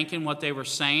were thinking, what they were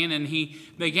saying, and he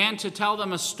began to tell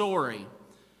them a story.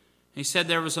 He said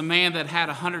there was a man that had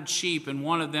 100 sheep, and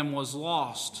one of them was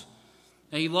lost.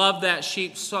 And he loved that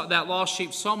lost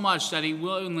sheep so much that he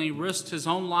willingly risked his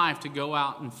own life to go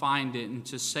out and find it and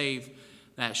to save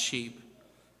that sheep.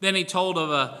 Then he told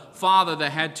of a father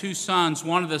that had 2 sons.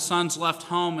 One of the sons left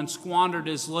home and squandered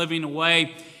his living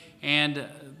away,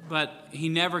 but he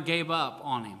never gave up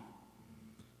on him.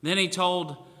 Then he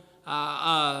told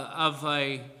of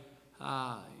a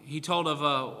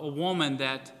woman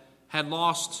that had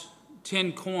lost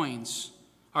 10 coins,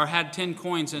 or had 10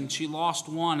 coins, and she lost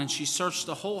one, and she searched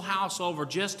the whole house over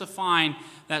just to find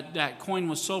that coin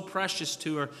was so precious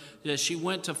to her that she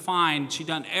went to find. She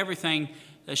done everything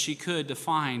that she could to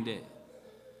find it.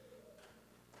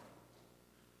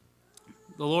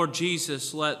 The Lord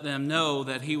Jesus let them know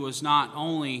that he was not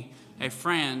only a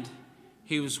friend,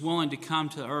 he was willing to come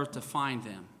to earth to find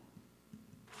them.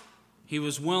 He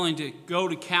was willing to go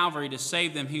to Calvary to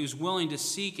save them. He was willing to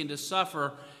seek and to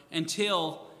suffer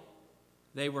until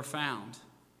they were found.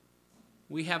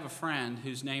 We have a friend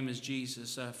whose name is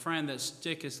Jesus, a friend that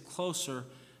sticketh closer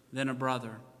than a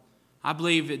brother. I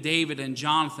believe that David and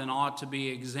Jonathan ought to be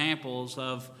examples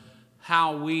of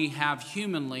how we have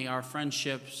humanly our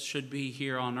friendships should be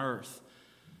here on earth.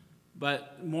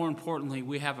 But more importantly,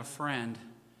 we have a friend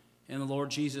in the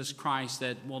Lord Jesus Christ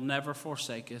that will never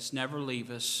forsake us, never leave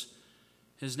us.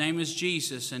 His name is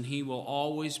Jesus, and he will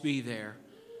always be there.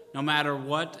 No matter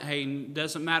what,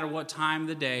 doesn't matter what time of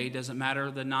the day, doesn't matter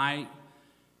the night,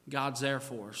 God's there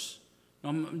for us.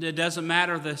 It doesn't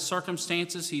matter the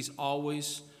circumstances, he's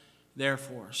always there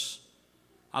for us.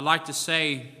 I'd like to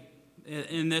say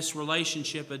in this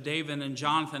relationship of David and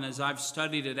Jonathan, as I've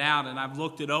studied it out and I've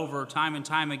looked it over time and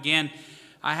time again,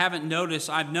 I've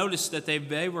noticed that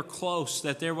they were close,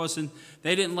 that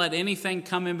they didn't let anything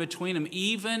come in between them.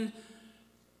 Even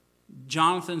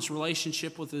Jonathan's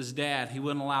relationship with his dad, he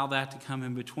wouldn't allow that to come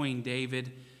in between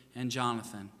David and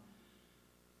Jonathan.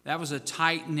 That was a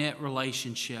tight-knit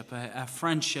relationship, a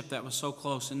friendship that was so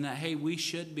close. And that, we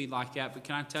should be like that. But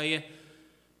can I tell you,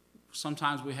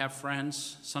 sometimes we have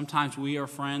friends. Sometimes we are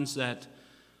friends that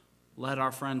let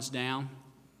our friends down.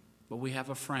 But we have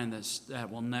a friend that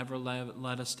will never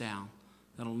let us down,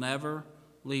 that will never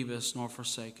leave us nor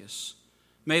forsake us.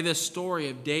 May this story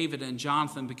of David and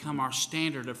Jonathan become our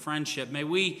standard of friendship. May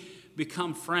we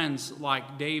become friends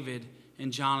like David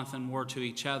and Jonathan were to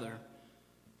each other.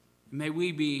 May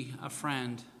we be a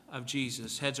friend of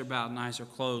Jesus. Heads are bowed and eyes are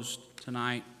closed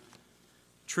tonight.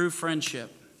 True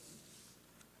friendship.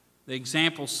 The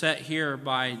example set here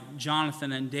by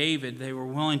Jonathan and David, they were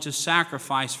willing to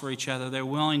sacrifice for each other. They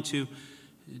were willing to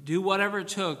do whatever it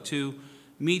took to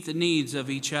meet the needs of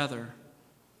each other.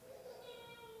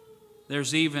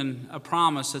 There's even a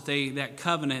promise that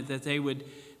covenant that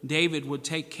David would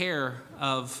take care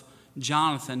of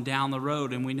Jonathan down the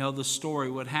road, and we know the story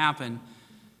would happen.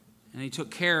 And he took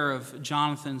care of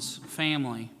Jonathan's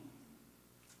family.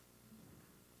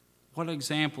 What an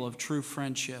example of true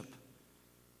friendship.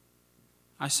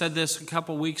 I said this a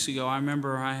couple weeks ago. I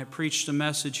remember I had preached a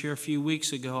message here a few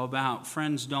weeks ago about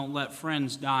friends don't let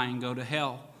friends die and go to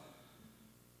hell.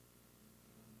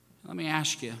 Let me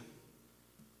ask you,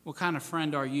 what kind of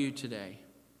friend are you today?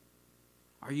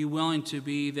 Are you willing to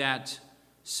be that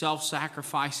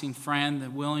self-sacrificing friend,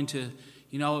 that willing to,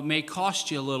 it may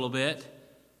cost you a little bit,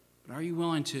 but are you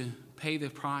willing to pay the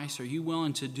price? Are you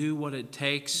willing to do what it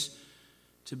takes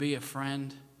to be a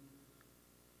friend?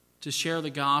 To share the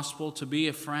gospel, to be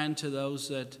a friend to those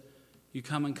that you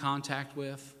come in contact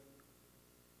with?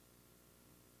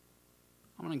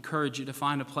 I want to encourage you to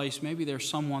find a place. Maybe there's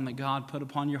someone that God put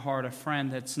upon your heart, a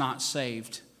friend that's not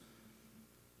saved.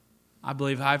 I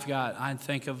believe I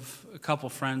think of a couple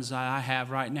friends that I have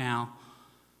right now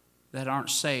that aren't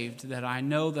saved, that I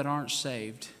know that aren't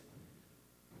saved,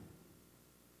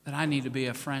 that I need to be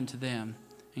a friend to them,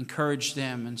 encourage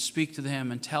them and speak to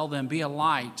them and tell them, be a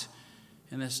light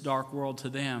in this dark world to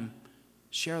them.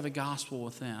 Share the gospel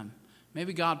with them.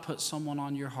 Maybe God put someone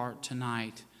on your heart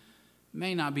tonight. It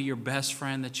may not be your best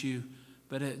friend that you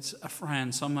but it's a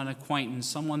friend, someone, acquaintance,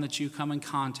 someone that you come in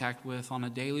contact with on a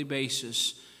daily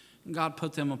basis. And God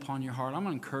put them upon your heart. I'm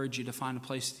going to encourage you to find a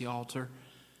place at the altar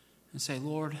and say,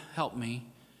 Lord, help me.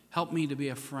 Help me to be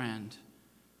a friend.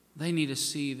 They need to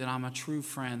see that I'm a true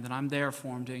friend, that I'm there for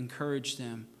them, to encourage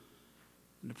them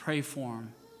and to pray for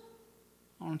them.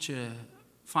 I want you to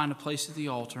find a place at the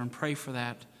altar and pray for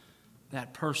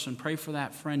that person. Pray for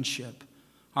that friendship.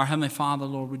 Our Heavenly Father,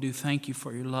 Lord, we do thank you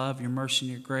for your love, your mercy,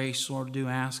 and your grace. Lord, I do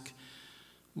ask,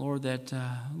 Lord, that,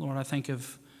 Lord, I think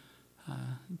of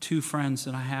two friends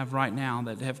that I have right now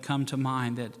that have come to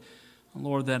mind that,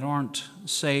 Lord, that aren't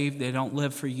saved. They don't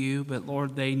live for you, but,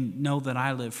 Lord, they know that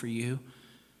I live for you.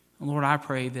 And Lord, I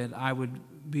pray that I would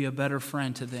be a better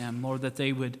friend to them. Lord, that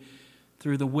they would,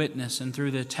 through the witness and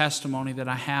through the testimony that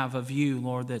I have of you,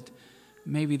 Lord, that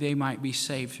maybe they might be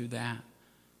saved through that.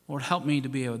 Lord, help me to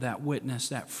be that witness,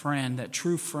 that friend, that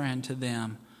true friend to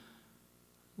them.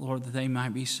 Lord, that they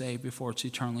might be saved before it's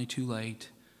eternally too late.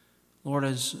 Lord,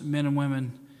 as men and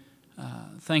women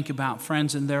think about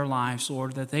friends in their lives,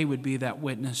 Lord, that they would be that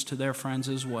witness to their friends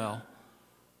as well.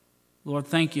 Lord,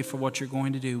 thank you for what you're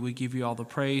going to do. We give you all the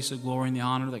praise, the glory, and the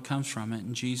honor that comes from it.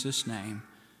 In Jesus' name,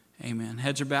 amen.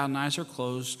 Heads are bowed and eyes are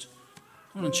closed.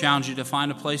 I want to challenge you to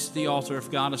find a place at the altar if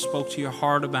God has spoke to your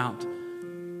heart about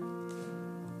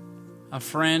a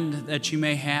friend that you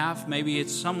may have. Maybe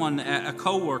it's someone, a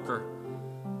coworker.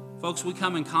 Folks, we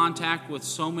come in contact with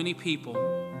so many people,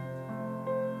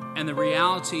 and the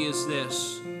reality is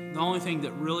this: the only thing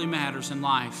that really matters in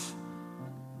life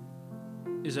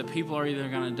is that people are either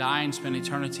going to die and spend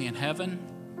eternity in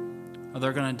heaven, or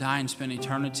they're going to die and spend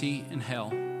eternity in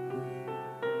hell.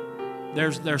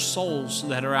 There's souls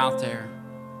that are out there,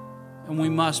 and we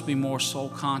must be more soul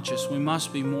conscious. We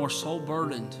must be more soul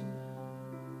burdened.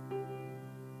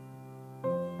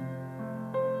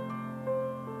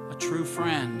 A true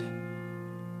friend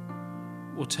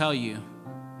will tell you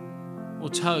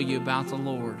about the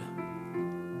Lord.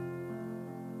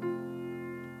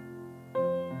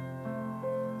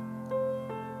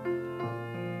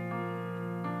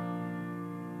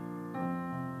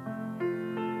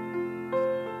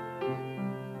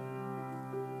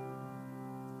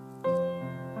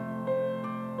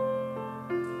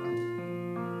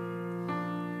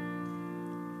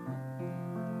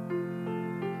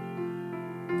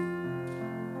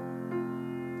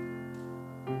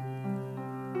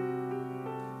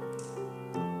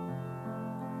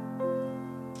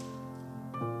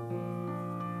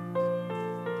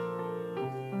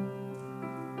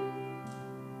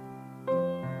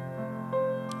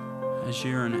 As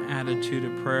you're in an attitude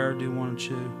of prayer, I do want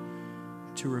you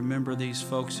to remember these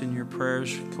folks in your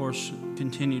prayers. Of course,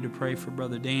 continue to pray for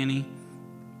Brother Danny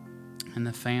and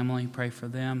the family. Pray for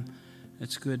them.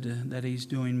 It's good that he's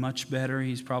doing much better.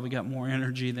 He's probably got more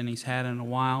energy than he's had in a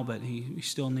while, but he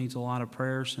still needs a lot of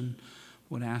prayers, and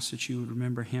would ask that you would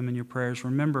remember him in your prayers.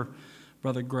 Remember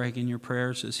Brother Greg in your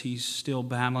prayers as he's still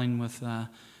battling with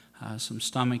some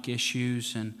stomach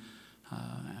issues, and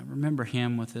remember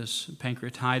him with his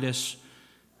pancreatitis.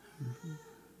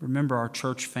 Remember our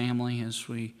church family as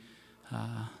we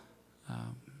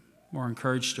were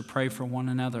encouraged to pray for one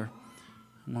another.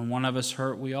 When one of us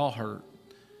hurt, we all hurt.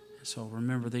 So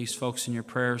remember these folks in your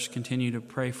prayers. Continue to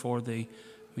pray for the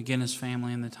McGinnis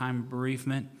family in the time of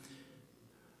bereavement.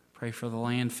 Pray for the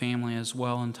Land family as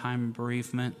well in time of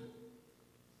bereavement.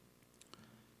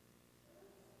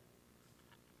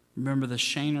 Remember the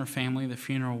Shaner family. The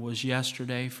funeral was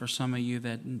yesterday. For some of you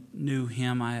that knew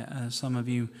him, some of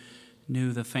you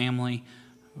knew the family.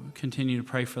 Continue to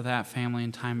pray for that family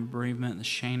in time of bereavement, the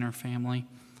Shaner family.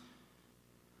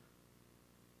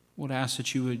 Would ask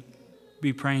that you would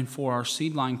be praying for our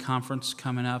Seedline Conference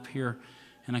coming up here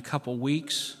in a couple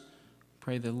weeks.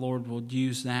 Pray the Lord will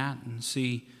use that and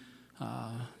see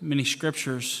many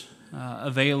scriptures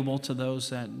available to those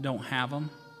that don't have them.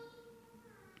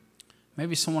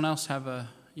 Maybe someone else have a...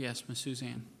 Yes, Miss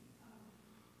Suzanne.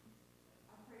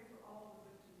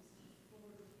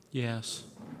 Yes.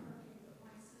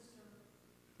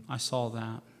 I saw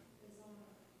that.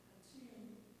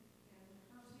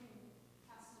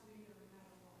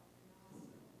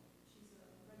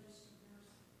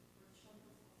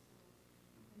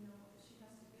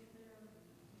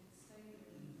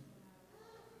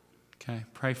 Okay,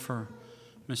 pray for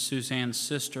Miss Suzanne's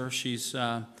sister. She's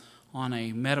on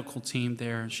a medical team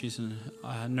there. She's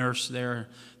a nurse there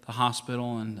at the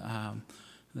hospital, and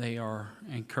they are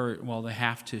encouraged. Well, they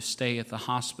have to stay at the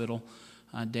hospital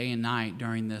day and night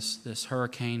during this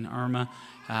Hurricane Irma.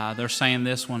 They're saying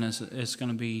this one is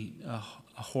going to be a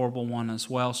horrible one as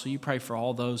well. So you pray for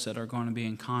all those that are going to be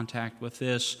in contact with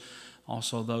this,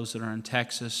 also those that are in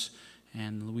Texas,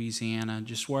 and Louisiana,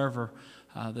 just wherever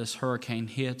this hurricane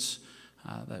hits,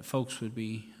 that folks would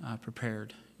be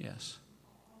prepared. Yes.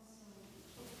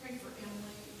 Also, pray for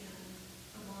Emily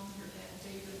and along her dad,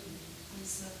 David and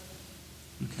Lisa.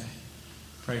 Okay.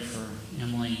 Pray for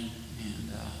Emily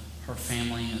and her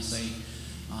family as they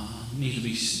need to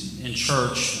be in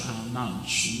church. I'm not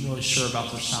really sure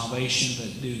about their salvation,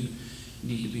 but do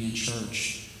need to be in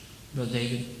church. Brother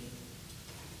David?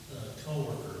 The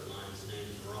co-worker of mine, his name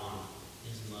is Ron.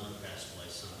 His mother passed away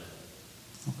Sunday.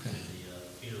 Okay. And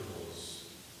the funeral is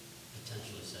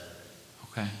potentially Saturday.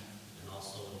 Okay. And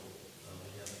also,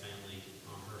 we have family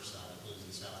on her side that lives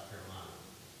in South Carolina.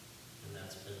 And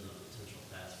that's been the potential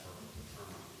path for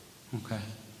Irma. Okay.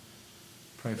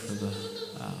 Pray for the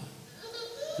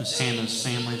Miss Hannah's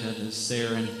family that is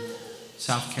there in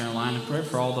South Carolina. Pray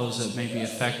for all those that may be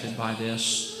affected by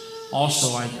this.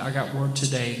 Also, I got word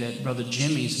today that Brother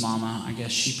Jimmy's mama, I guess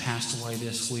she passed away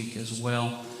this week as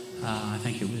well. I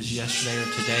think it was yesterday or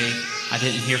today. I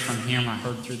didn't hear from him. I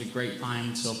heard through the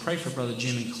grapevine. So pray for Brother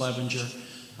Jimmy Clevenger.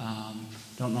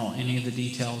 Don't know any of the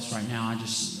details right now. I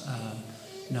just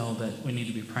know that we need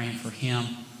to be praying for him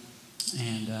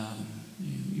and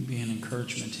you be an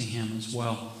encouragement to him as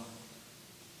well.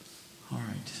 All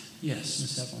right. Yes,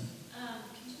 Miss Evelyn.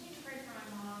 Continue to pray for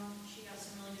my mom. She got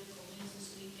some really difficult news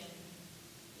this week, and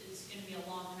it's going to be a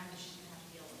long time that she's going to have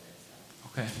to deal with it.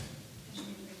 So Okay.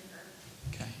 continue to pray for her.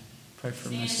 Okay. Pray for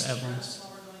And Miss Evans.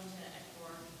 while we're going to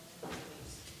Ecuador in a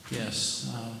few weeks.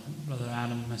 Yes, Brother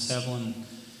Adam, Miss Evelyn,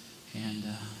 and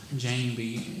Janie will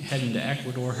be heading to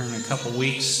Ecuador here in a couple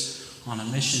weeks on a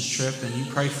missions trip, and you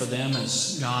pray for them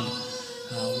as God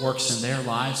works in their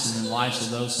lives and in the lives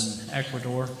of those in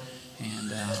Ecuador.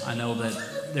 And I know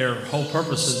that their whole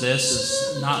purpose of this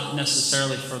is not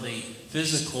necessarily for the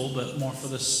physical, but more for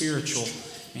the spiritual,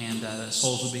 and that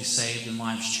souls will be saved and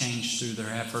lives changed through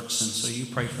their efforts. And so you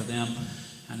pray for them.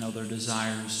 I know their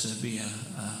desire is to be a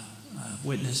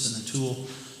witness and a tool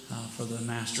for the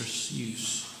Master's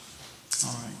use.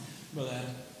 All right, Brother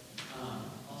Adam.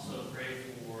 Also pray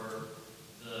for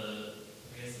the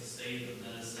state of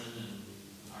medicine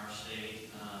in our state.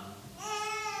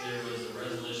 There was a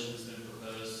resolution that's been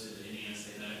proposed to the Indiana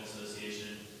State Medical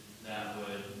Association that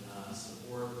would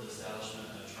support the establishment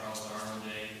of Charles Darwin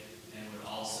Day and would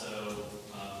also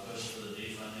push for the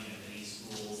defunding of any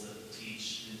schools that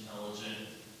teach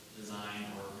intelligent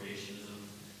design or creationism.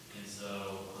 And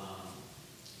so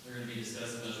they're going to be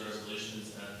discussing those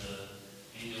resolutions at the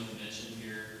annual convention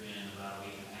here in about a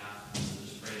week and a half. So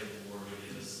just pray that the Lord would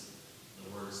give us the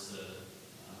words to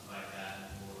fight that,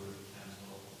 and the Lord would have as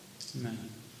well. Amen.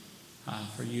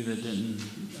 For you that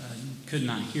could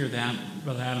not hear that,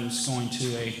 Brother Adam's going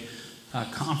to a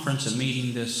conference, a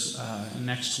meeting this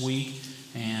next week,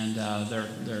 and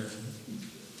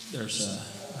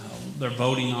they're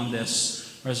voting on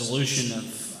this resolution of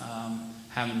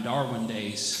having Darwin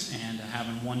Days and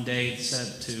having one day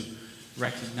set to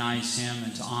recognize him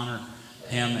and to honor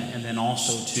him, and then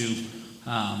also to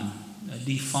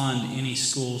defund any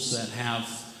schools that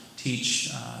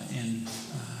teach in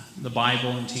the Bible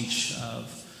and teach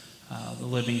of the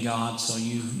living God. So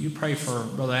you pray for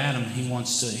Brother Adam. He's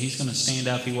going to stand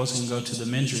up. He was going to go to the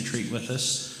men's retreat with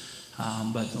us,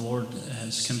 but the Lord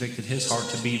has convicted his heart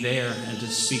to be there and to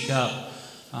speak up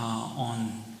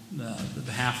on the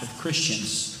behalf of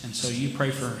Christians. And so you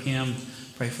pray for him,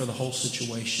 pray for the whole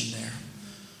situation there.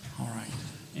 All right.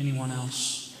 Anyone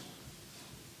else?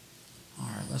 All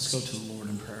right, let's go to the Lord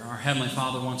in prayer. Our Heavenly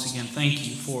Father, once again, thank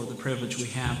you for the privilege we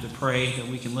have to pray, that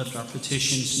we can lift our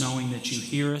petitions knowing that you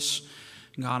hear us.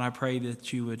 God, I pray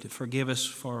that you would forgive us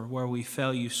for where we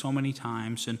fail you so many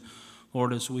times. And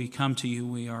Lord, as we come to you,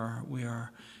 we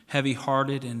are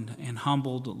heavy-hearted and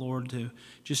humbled, Lord,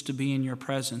 to be in your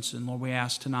presence. And Lord, we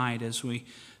ask tonight as we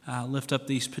lift up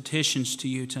these petitions to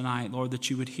you tonight, Lord, that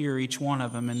you would hear each one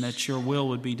of them and that your will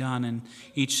would be done in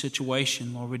each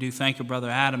situation. Lord, we do thank you, Brother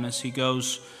Adam, as he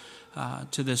goes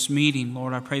to this meeting.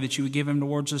 Lord, I pray that you would give him the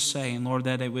words to say, and Lord,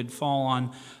 that it would fall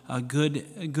on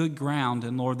good ground,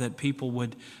 and Lord, that people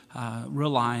would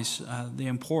realize the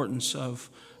importance of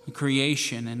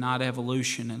creation and not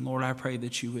evolution. And Lord, I pray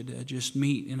that you would just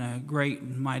meet in a great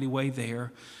and mighty way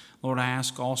there. Lord, I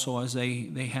ask also as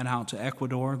they head out to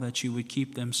Ecuador that you would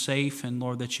keep them safe, and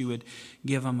Lord, that you would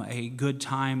give them a good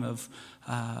time of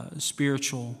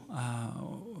spiritual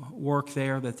work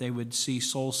there, that they would see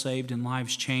souls saved and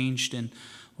lives changed. And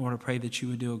Lord, I pray that you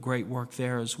would do a great work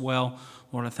there as well.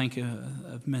 Lord, I thank you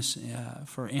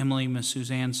for Emily, Miss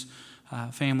Suzanne's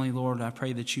family. Lord, I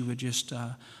pray that you would just,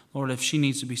 Lord, if she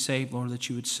needs to be saved, Lord, that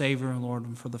you would save her, Lord,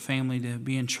 and for the family to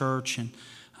be in church and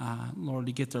Lord,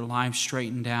 to get their lives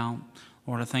straightened out.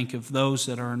 Lord, I think of those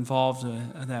that are involved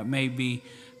that may be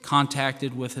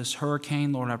contacted with this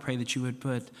hurricane. Lord, I pray that you would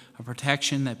put a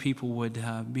protection, that people would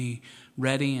be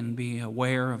ready and be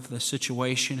aware of the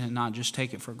situation and not just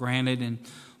take it for granted. And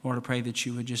Lord, I pray that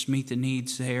you would just meet the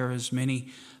needs there, as many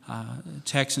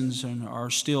Texans are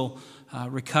still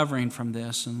recovering from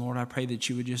this. And Lord, I pray that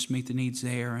you would just meet the needs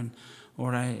there. And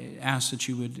Lord, I ask that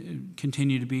you would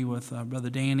continue to be with Brother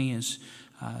Danny as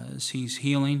he's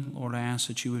healing. Lord, I ask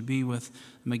that you would be with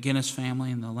the McGinnis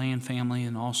family and the Land family,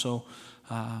 and also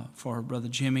for Brother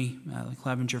Jimmy, the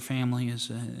Clevenger family is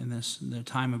in the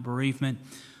time of bereavement.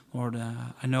 Lord,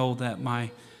 I know that my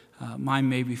mine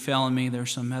may be failing me.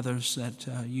 There's some others that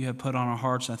you have put on our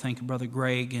hearts. I think of Brother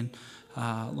Greg and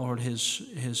Lord, his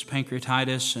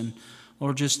pancreatitis, and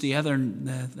Lord, just the other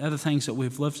things that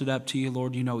we've lifted up to you.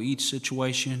 Lord, you know each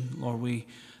situation. Lord, we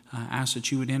ask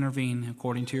that you would intervene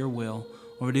according to your will.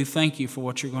 Lord, we do thank you for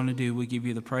what you're going to do. We give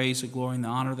you the praise, the glory, and the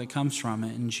honor that comes from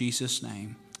it. In Jesus'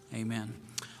 name, amen.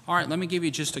 All right, let me give you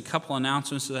just a couple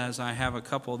announcements as I have a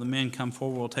couple of the men come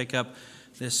forward. We'll take up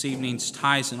this evening's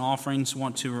tithes and offerings. I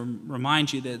want to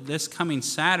remind you that this coming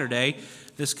Saturday,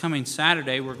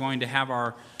 we're going to have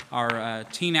our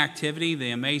teen activity,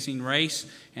 the Amazing Race.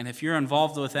 And if you're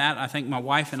involved with that, I think my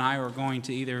wife and I are going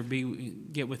to either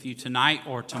get with you tonight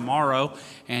or tomorrow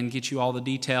and get you all the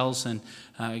details and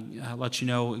let you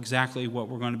know exactly what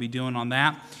we're going to be doing on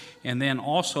that. And then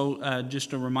also,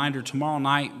 just a reminder, tomorrow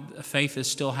night, Faith is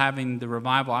still having the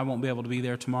revival. I won't be able to be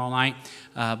there tomorrow night,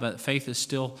 but Faith is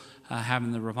still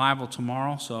having the revival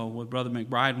tomorrow. So with Brother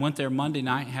McBride, went there Monday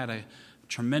night, had a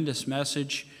tremendous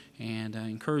message. And I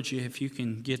encourage you, if you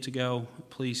can get to go,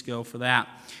 please go for that.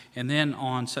 And then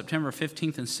on September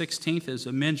 15th and 16th is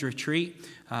a men's retreat.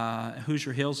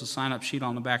 Hoosier Hills, a sign-up sheet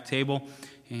on the back table.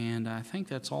 And I think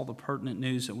that's all the pertinent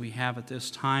news that we have at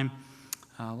this time.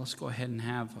 Let's go ahead and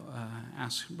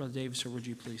ask Brother Davis, sir, would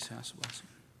you please ask a blessing?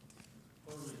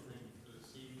 Lord, we thank you for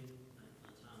this evening, thank you for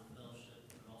the time of fellowship,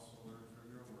 but also learn from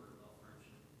your word about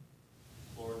friendship.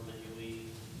 Lord, may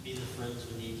we be the friends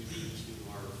we need to be to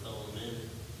our fellow men,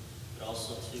 but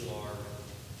also to our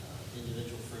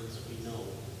individual friends that we know.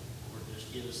 Lord,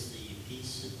 just give us the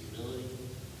peace and humility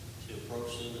to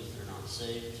approach them if they're not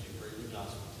saved, to bring the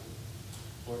gospel to them.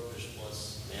 Lord, just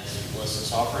bless. May I ask you to bless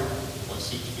this offering, bless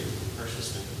each giver. In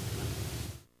precious name. Amen.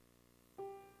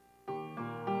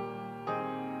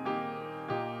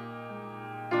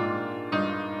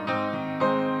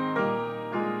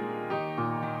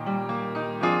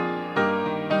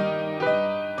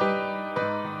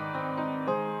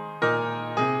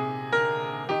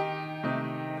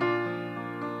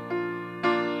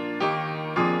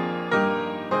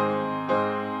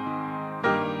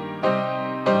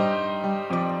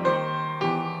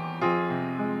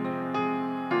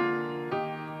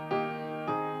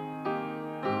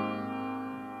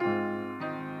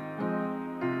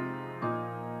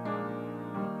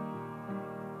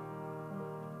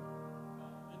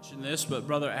 This, but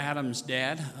Brother Adam's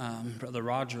dad, Brother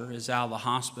Roger, is out of the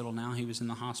hospital now. He was in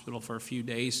the hospital for a few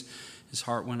days. His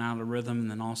heart went out of rhythm,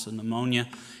 and then also pneumonia.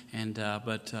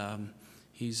 But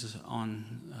he's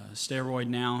on steroid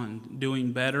now and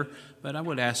doing better. But I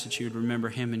would ask that you would remember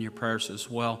him in your prayers as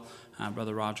well,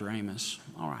 Brother Roger Amos.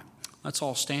 All right, let's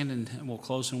all stand and we'll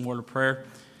close in a word of prayer.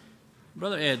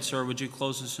 Brother Ed, sir, would you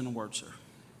close us in a word, sir?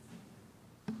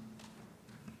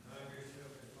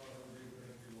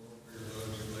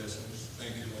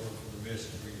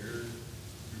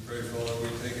 Pray, Father, we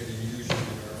take it and use it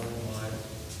in our own life.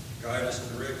 Guide us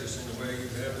and direct us in the way you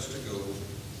have us to go.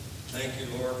 Thank you,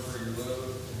 Lord, for your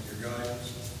love and your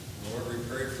guidance. Lord, we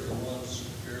pray for the ones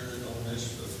here on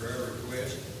this prayer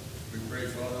request. We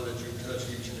pray, Father, that you touch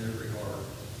each and every heart.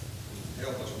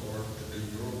 Help us, Lord, to do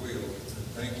your will. And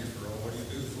thank you for all you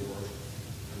do for us.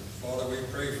 And Father, we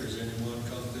pray for anyone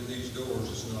come through these doors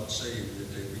that's not saved,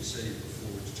 that they be saved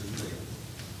before it's too late.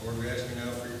 Lord, we ask you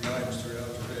now for